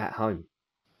at home.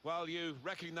 Well, you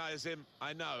recognise him,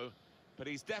 I know, but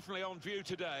he's definitely on view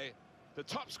today. The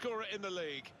top scorer in the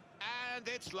league, and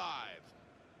it's live.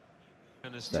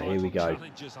 So here we go.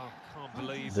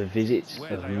 The visit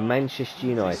of Manchester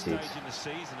United.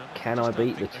 Can I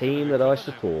beat the team that I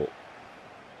support?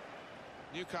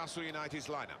 Newcastle United's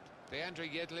lineup. Leandro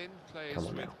Yedlin plays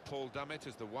with Paul Dummett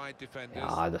as the wide defenders.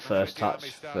 Ah, the first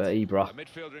touch for Ibra. A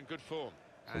midfielder in good form.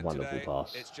 A wonderful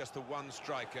pass. It's just the one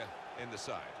striker in the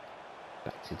side.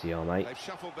 Back to Diarmate. They've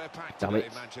shuffled their pack today,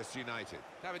 Manchester United.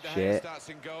 David De Gea starts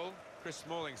in goal. Chris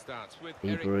Smalling starts with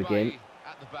Ibra again.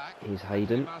 At the back. Here's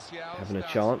Hayden having a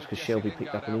chance because Shelby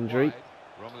picked up an injury.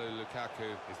 Romelu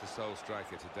Lukaku is the sole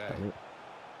striker today.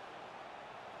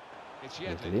 It's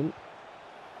Yedlin. In.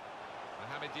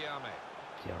 Mohamed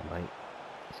Diarmate.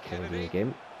 It's Kennedy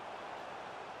again.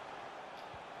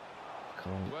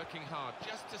 Working hard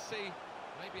just to see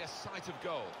maybe a sight of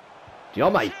goal.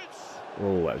 Diarmate.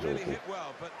 Oh, that was really awful. Hit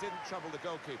well, but didn't trouble the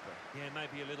goalkeeper. Yeah,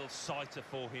 maybe a little sighter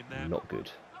for him now. Not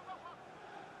good.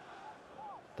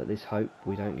 But let's hope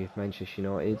we don't give Manchester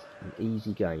United an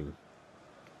easy game.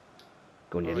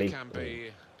 Go on, Yedlin. He can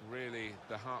be really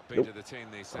the heartbeat of the team,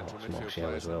 these central midfield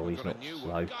players. As well. He's not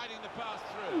slow.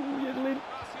 Yedlin.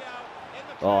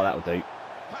 Oh, that'll do.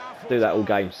 Do that all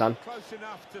game, son. Close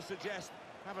enough to suggest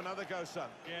have another go, son.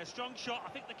 Yeah, strong shot. I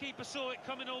think the keeper saw it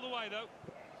coming all the way, though.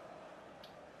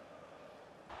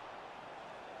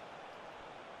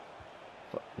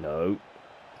 No.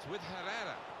 It's with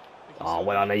Herrera. Oh,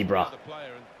 well on Ibra.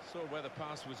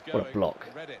 What a block.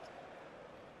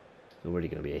 He's already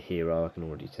going to be a hero, I can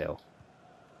already tell.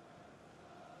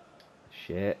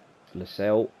 Shit.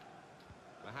 Lascelles.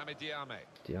 Mohamed Diarmate.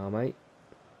 Diarmate.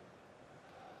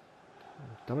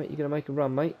 Damn it, you're going to make a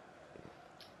run, mate.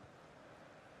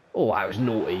 Oh, that was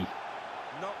naughty.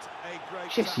 Not a great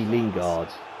Jesse Lingard.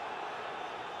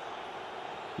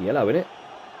 Yellow, innit?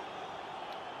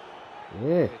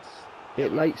 Yeah.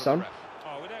 Bit late, son.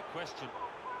 Oh, without question.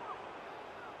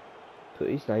 Put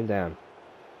his name down.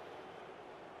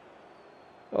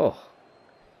 Oh.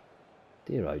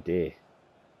 Dear, oh dear.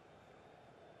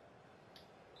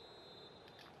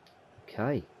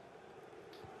 Okay.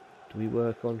 Do we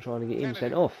work on trying to get him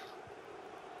sent off?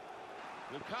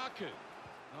 Lukaku.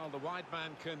 Oh, the wide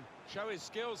man can show his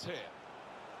skills here.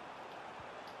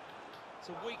 It's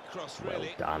a weak cross, really.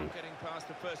 Well done. Getting past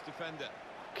the first defender.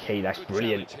 Okay, that's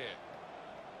brilliant.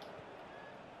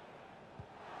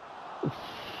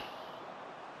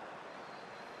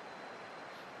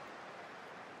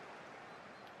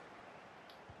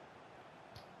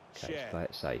 Okay, let's play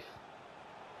it safe.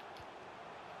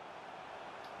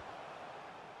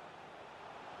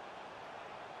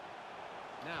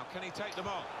 Now, can he take them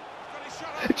on?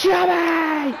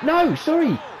 Jamie! No,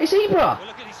 sorry, it's Ibra. Well,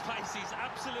 look at his face. He's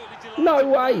absolutely delighted. No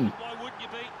way! Why wouldn't you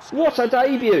be? What a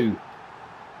debut!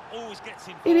 Always gets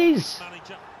involved. It is.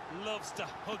 Manager loves to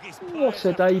hug his players. What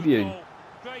a debut!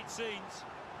 Great scenes.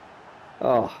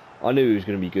 Oh, I knew he was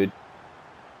going to be good.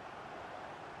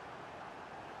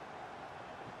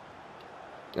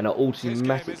 And I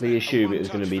automatically assumed it was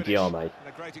going to be Diarmate.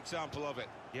 A great example of it.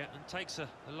 Yeah, and takes a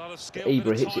lot of skill.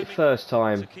 Ibra hits it first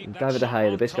time. And David De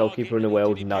Gea, the best goalkeeper in the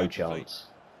world, no chance.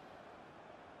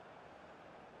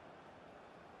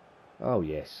 Oh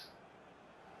yes.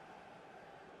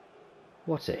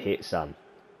 What a hit, son.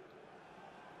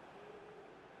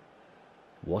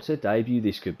 What a debut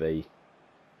this could be.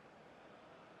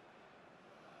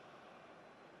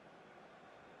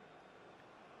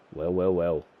 Well, well,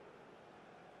 well.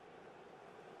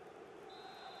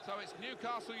 So it's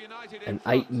Newcastle United in And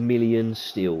front. 8 million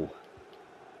still.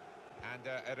 And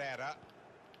Herrera.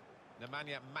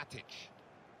 Nemanja Matic.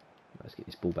 Let's get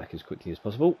this ball back as quickly as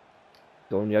possible.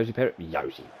 Go on, Jose Perez.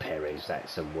 Jose Perez,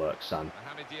 that's some work, son.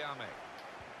 Mohamed Diame.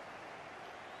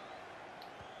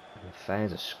 And the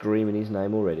fans are screaming his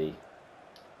name already.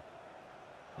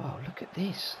 Oh, look at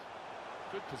this.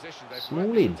 Good position. They've Small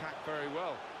worked this in. attack very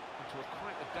well into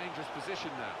quite a dangerous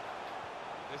position now.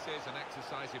 This is an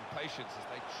exercise in patience as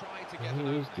they try to get an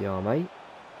Here's opening. Diame.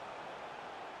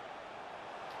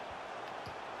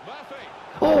 Murphy.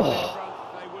 Oh! In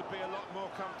front, they would be a lot more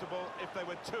comfortable if they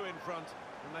were two in front,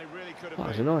 and they really could have That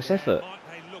was a been. nice effort. Might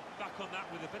they look back on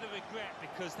that with a bit of regret,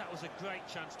 because that was a great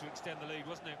chance to extend the lead,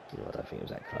 wasn't it? No, I don't think it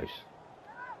was that close.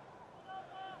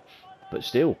 But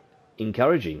still,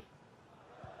 encouraging.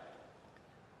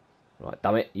 Right,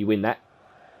 damn it, you win that.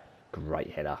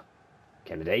 Great header.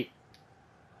 Kennedy.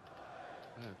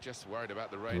 Just worried about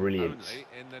the rain. Brilliant. Only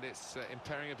in that it's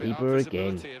impairing a bit Ibra of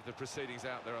again. visibility of the proceedings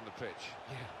out there on the pitch.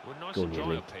 Yeah, well, nice Go and on, dry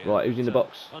Yedlin. up here. Right, who's in the but,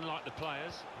 box? Unlike the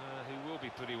players, who will be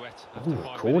pretty wet after Oh,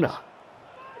 5 corner. minutes.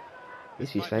 This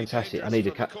is might be fantastic. I dangerous need to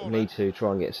from the cut. corner. Need to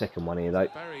try and get a second one here though.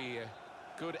 Very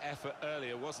good effort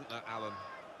earlier, wasn't there, Alan?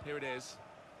 Here it is.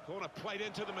 Corner played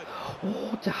into the middle.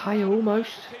 Oh, De Gea almost.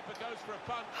 The keeper goes for a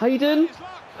punt. Hayden. His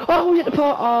luck. Oh, hit the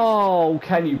part. Oh,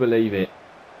 can you believe it?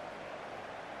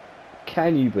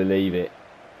 Can you believe it?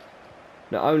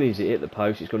 Not only is it hit the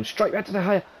post, it's gone straight back to De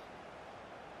Gea.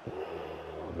 Oh,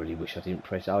 I really wish I didn't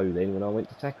press O then when I went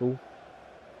to tackle.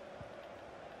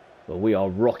 Well, we are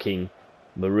rocking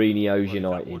Mourinho's Well, if that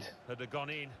United. one had gone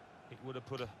in, it would have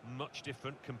put a much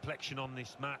different complexion on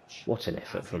this match. What an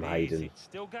effort As from it is, Hayden. it's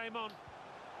still game on.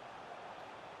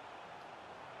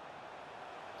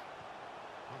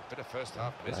 Bit of first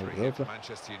half misery Right, here well for done.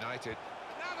 Manchester United.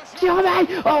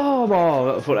 Diame!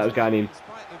 Oh, I thought that was going in.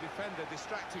 Despite the defender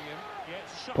distracting him. Yeah,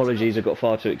 it's a shot Apologies, I stop. got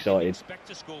far too Didn't excited. expect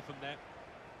to score from there.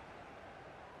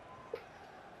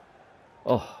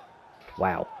 Oh,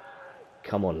 wow.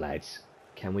 Come on, lads.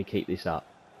 Can we keep this up?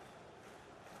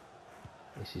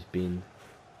 This has been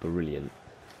brilliant.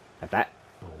 Have that.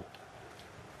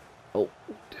 Oh,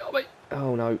 Diame.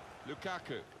 Oh, no.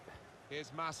 Lukaku.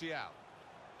 Here's Martial.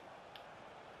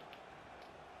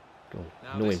 Go on.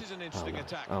 Now Annoying. this is an interesting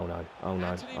attack. Oh, no. Oh, no.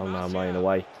 Anthony Oh, no. I'm Martial. running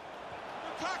away.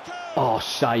 Lukaku! Oh,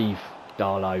 save.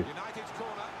 Darlow. United's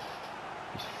corner.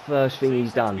 His first thing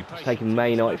he's done. It's It's taken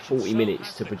Man United 40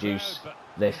 minutes to produce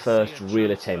their first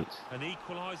real attempt. An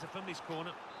equaliser from this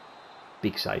corner.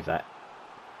 Big save, that.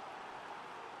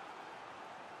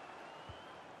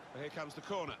 Here comes the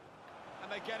corner.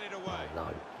 And they get it away. Oh, no.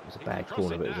 It was a He bad can cross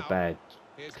corner, it but it was a now. bad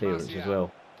Here's clearance as Martial.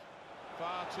 well.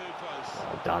 Far too close.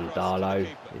 Well done, Cross to the Darlow.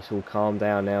 keeper. It's all calmed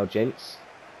down now, gents.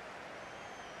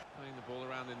 Playing the ball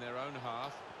around in their own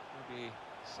half. Maybe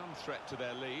some threat to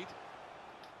their lead.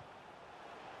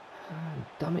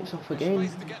 Damn, it's off Space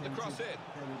again. to get the cross in.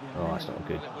 Oh, that's not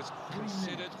good. Well, it was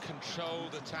considered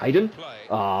controlled attacking Hayden? play.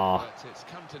 Ah, But it's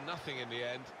come to nothing in the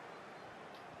end.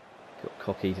 got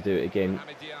cocky to do it again.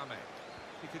 Mohamed Diame.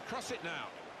 He could cross it now.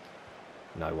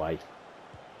 No way.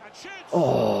 And shoots.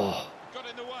 Oh, Got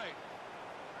in the way.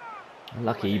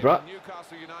 lucky Corner Ibra. here for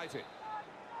Newcastle United.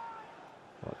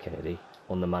 Right, Kennedy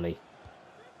on the money.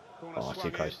 Corner Oh, swung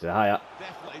too close in. to the higher.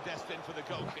 Definitely destined for the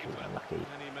goalkeeper. Unlucky.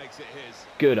 And he makes it his.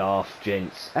 Good half,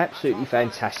 gents. Absolutely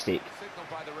fantastic. Signaled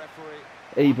by the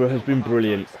referee. Ibra has been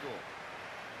brilliant.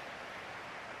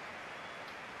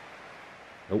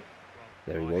 Oh,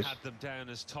 there he I was. had them down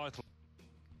as title.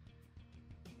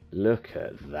 Look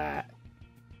at that.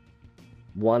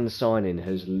 One signing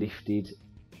has lifted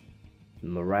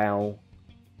morale,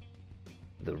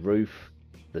 the roof,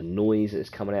 the noise that's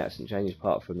coming out of St James's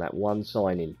Park from that one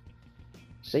signing.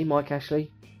 See, Mike Ashley?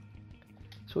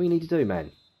 That's all you need to do,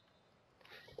 man.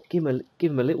 Give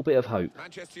him a little bit of hope.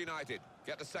 Manchester United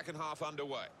get the second half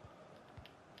underway.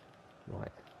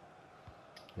 Right.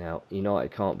 Now,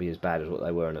 United can't be as bad as what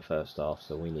they were in the first half,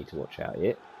 so we need to watch out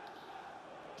here.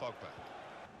 Pogba.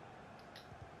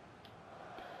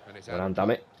 And it's Well done,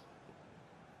 damn it.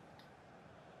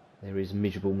 There is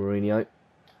miserable Mourinho.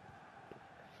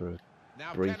 For a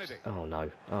Now brief... Kennedy. Oh no,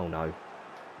 oh no.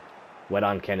 Well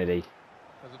done, Kennedy.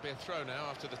 There'll be a throw now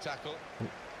after the tackle.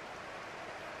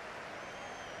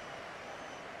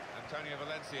 Antonio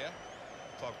Valencia.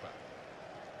 Pogba.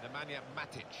 Nemanja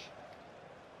Matic.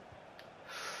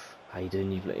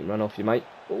 Hayden, you've let him run off you, mate.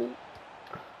 Oh,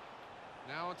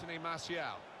 Now Anthony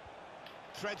Martial.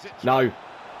 Threads it. No.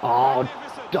 Oh,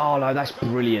 Darlow, that's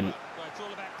brilliant. Well, it's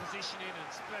all about positioning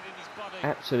and spreading his body.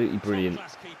 Absolutely brilliant.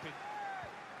 Top-class keeping.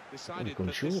 Decided gone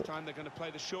that short. this time they're going to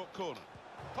play the short corner.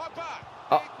 Pogba.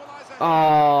 Oh. Equaliser.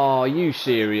 Oh, you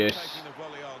serious? Taking the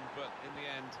volley on, but in the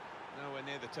end, nowhere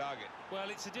near the target. Well,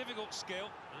 it's a difficult skill,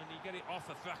 and you get it off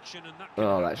a fraction, and that can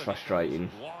Oh, that's happen. It goes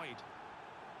frustrating. wide.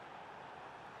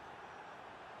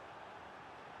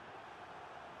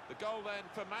 The goal then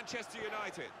for Manchester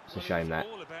United. It's a shame that. It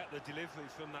was all about the delivery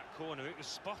from that corner. It was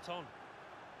spot on.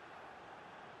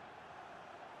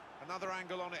 Another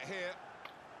angle on it here.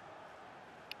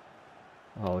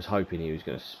 Oh, I was hoping he was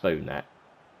going to spoon that.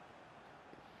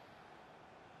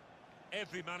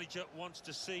 Every manager wants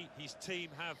to see his team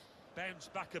have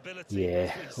bounce-back ability.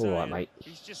 Yeah, as they all say, right, and mate.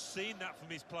 He's just seen that from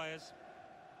his players.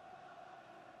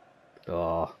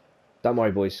 Oh, don't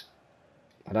worry, boys.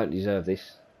 I don't deserve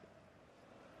this.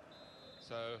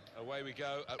 So away we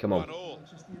go at Come on. 1-1.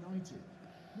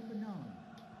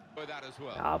 With that as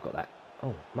well. Ah, I've got that.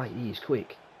 Oh, mate, he is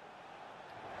quick.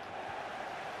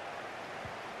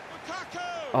 Lukaku!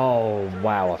 Oh,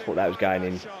 wow, I thought that was going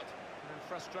in. Shot, and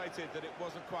frustrated that it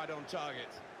wasn't quite on target.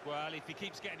 Well, if he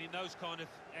keeps getting in those kind of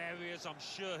areas, I'm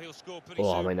sure he'll score pretty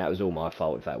Oh, soon. I mean, that was all my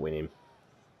fault if that win him.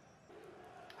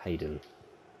 Hayden.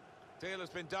 Deal has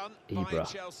been done by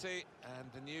Ibra. Chelsea, and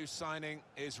the new signing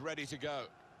is ready to go.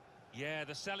 Yeah,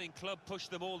 the selling club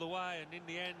pushed them all the way, and in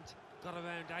the end, got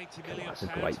around 80 Come million on, that's a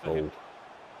pounds great for him. ball.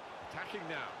 Attacking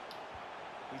now.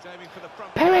 He's aiming for the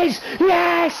front. Perez!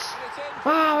 Yes! And it's in.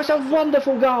 Oh, it's a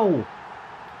wonderful goal.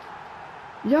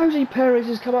 Jose Perez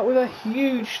has come up with a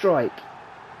huge strike.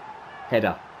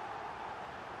 Header.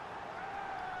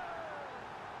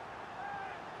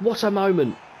 What a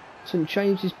moment. St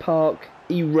James's Park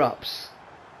erupts.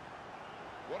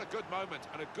 What a good moment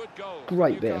and a good goal.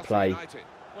 Great bit of Newcastle play. United.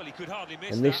 Well, he could hardly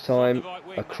miss And this that. From time, the right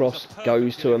wing, a that was cross perfect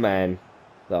goes to a delivery. man.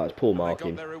 That was poor And they got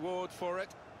marking. their reward for it.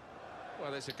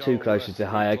 Well, it's a Too goal close worth to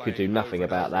Gea, could do replaying nothing over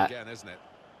and about over that. again, isn't it?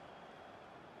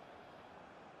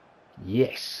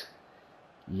 Yes.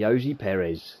 Jose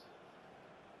Perez.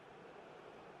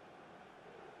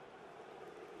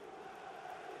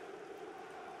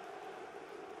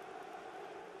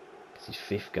 It's his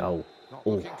fifth goal. Not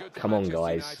Oh, looking good for come on, Manchester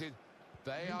guys. United.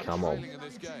 They are Come on. trailing in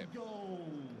this game.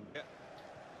 Yeah.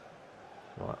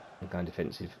 Right, I'm going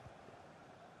defensive.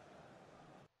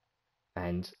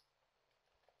 And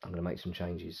I'm going to make some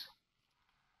changes.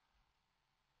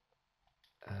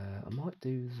 I might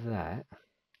do that.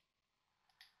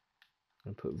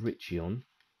 I'm going to put Richie on.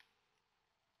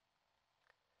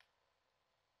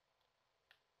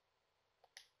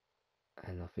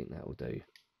 And I think that will do.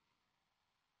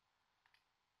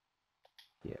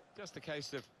 Yeah. Just a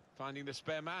case of finding the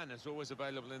spare man is always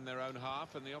available in their own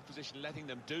half, and the opposition letting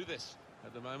them do this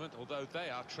at the moment, although they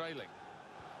are trailing.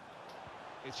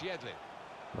 It's Yedlin.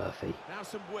 Murphy. Now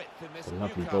some width in this A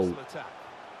lovely Newcastle ball. attack.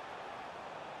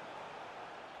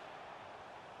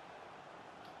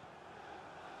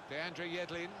 DeAndre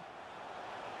Yedlin.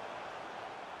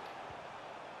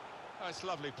 Oh, it's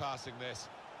lovely passing this.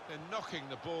 They're knocking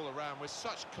the ball around with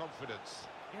such confidence.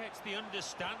 Yeah, it's the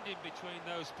understanding between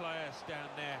those players down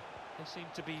there. They seem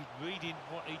to be reading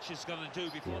what each is going to do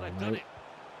before Yeah, they've done it.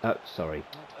 Oh, sorry.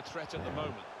 Not a threat at the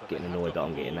moment. But Getting they have annoyed got that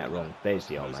I'm the getting ball, that and wrong. There's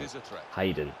the I old suppose mate. is a threat.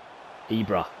 Hayden.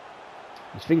 Ibra.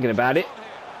 He's thinking about it. On here.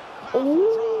 Oh,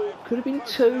 Powerful drive, could have been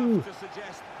close two. enough to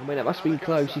suggest I mean, that must have been another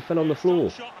close. goal. He fell on the Strong floor.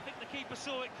 shot. I think the keeper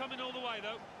saw it coming all the way,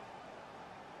 though.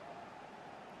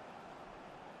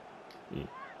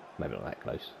 Maybe not that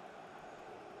close.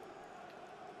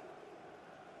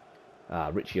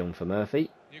 Richie on for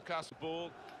Murphy. Newcastle ball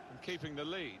and keeping the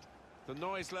lead. The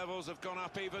noise levels have gone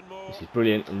up even more. This is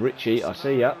brilliant. And Richie, I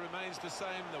see ya. Scenario remains the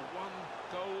same. The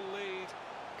one-goal lead.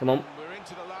 Come on. We're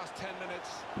into the last 10 minutes.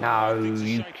 No, Things are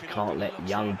you shaping up. can't It let looks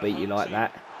Young like beat the you home like team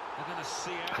that. are going to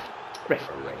see out.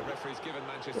 Referee. The referee's given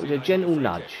Manchester It was a United gentle free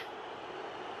nudge.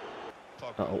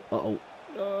 kick. Pogba. Uh-oh, uh-oh.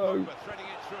 No. Pogba threading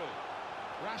it through.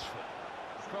 Rashford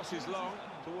crosses long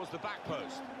towards the back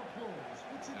post.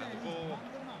 And the ball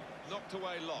knocked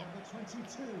away long.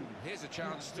 Here's a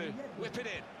chance to whip it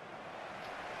in.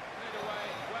 Cleared away,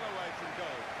 well away from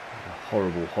goal. A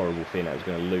horrible, horrible thing that was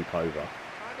going to loop over.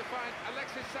 Trying to find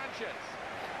Alexis Sanchez.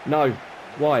 No.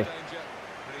 Why? Danger,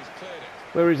 but he's cleared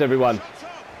it. Where is everyone? Shots on.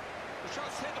 The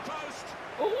shots hit the post.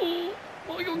 Oh,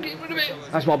 my God, get rid of it.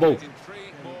 That's my ball. In 3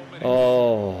 more minutes.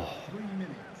 Oh.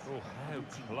 Oh, how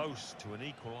close to an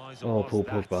equaliser Oh, was poor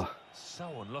that. Pogba. So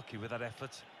unlucky with that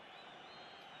effort.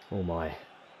 Oh, my.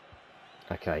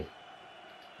 Okay.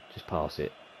 Just pass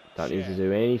it. Don't need to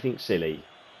do anything silly.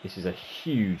 This is a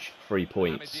huge 3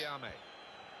 points. Diame.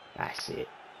 That's it.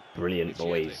 Brilliant,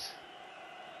 boys.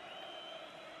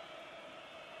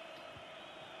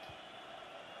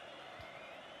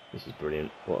 This is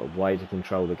brilliant. What a way to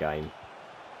control the game.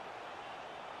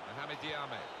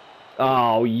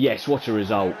 Oh, yes, what a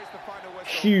result.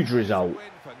 Huge result.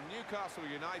 Newcastle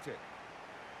United.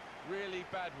 Really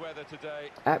bad weather today.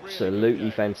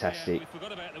 Absolutely fantastic. Yeah, we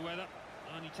forgot about the weather.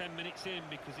 Only 10 minutes in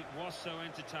because it was so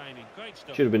entertaining. Great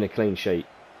stuff. Should have been a clean sheet.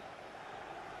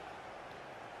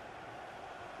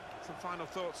 Some final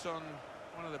thoughts on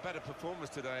one of the better performers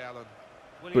today, Alan.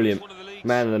 Well, Brilliant.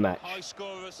 Man of the match.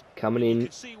 Coming in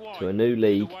to a new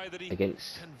league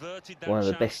against one of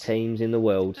the best teams in the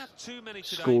world.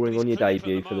 Scoring on your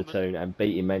debut for the Toon and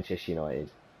beating Manchester United.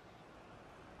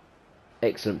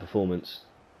 Excellent performance.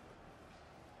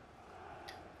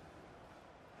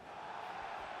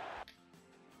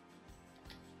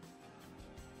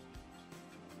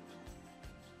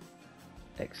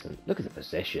 Excellent. Look at the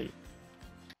possession.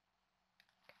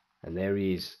 And there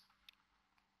he is.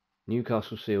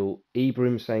 Newcastle seal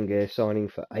Ibrahim Sangaré signing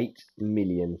for 8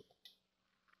 million.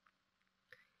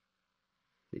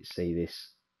 Let's see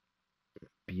this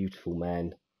beautiful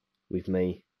man with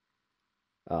me.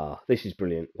 Ah, this is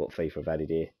brilliant what FIFA have added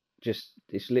here. Just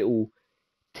this little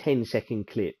 10-second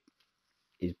clip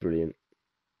is brilliant.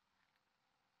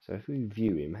 So if we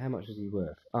view him, how much is he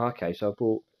worth? Ah, okay, so I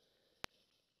bought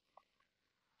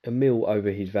 $1 million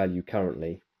over his value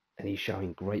currently, and he's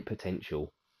showing great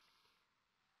potential.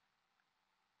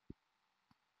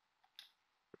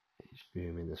 Let's view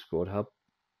him in the squad hub.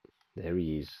 There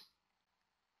he is.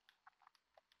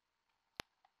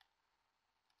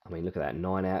 I mean, look at that,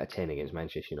 9 out of 10 against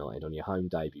Manchester United on your home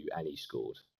debut, and he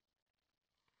scored.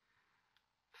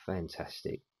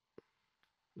 Fantastic.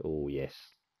 Oh yes,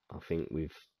 I think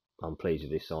I'm pleased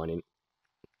with this signing.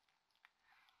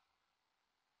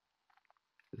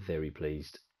 Very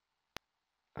pleased.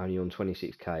 Only on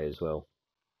 26k as well.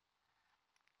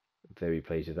 Very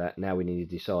pleased with that. Now we need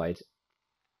to decide,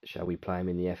 shall we play him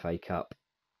in the FA Cup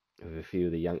with a few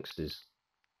of the youngsters,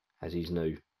 as he's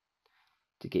new,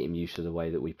 to get him used to the way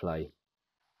that we play.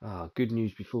 Ah, good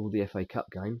news before the FA Cup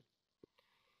game.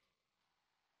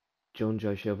 John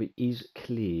Joe Shelby is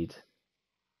cleared,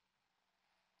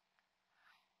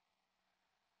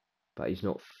 but he's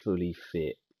not fully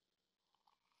fit.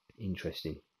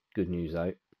 Interesting. Good news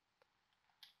though.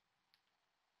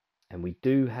 And we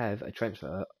do have a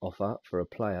transfer offer for a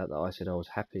player that I said I was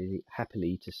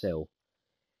happily to sell.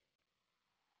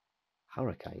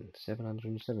 Hurricane,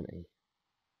 770.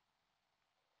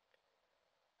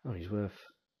 Oh, he's worth...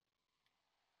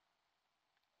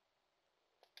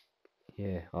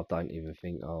 Yeah, I don't even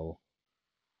think I'll...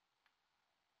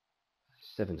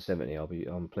 770,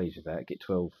 I'm pleased with that. Get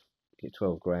 12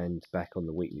 grand back on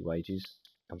the weekly wages.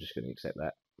 I'm just going to accept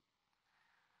that.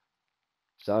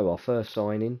 So our first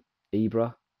signing,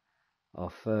 Ibra,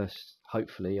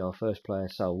 hopefully our first player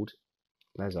sold.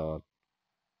 Lazard,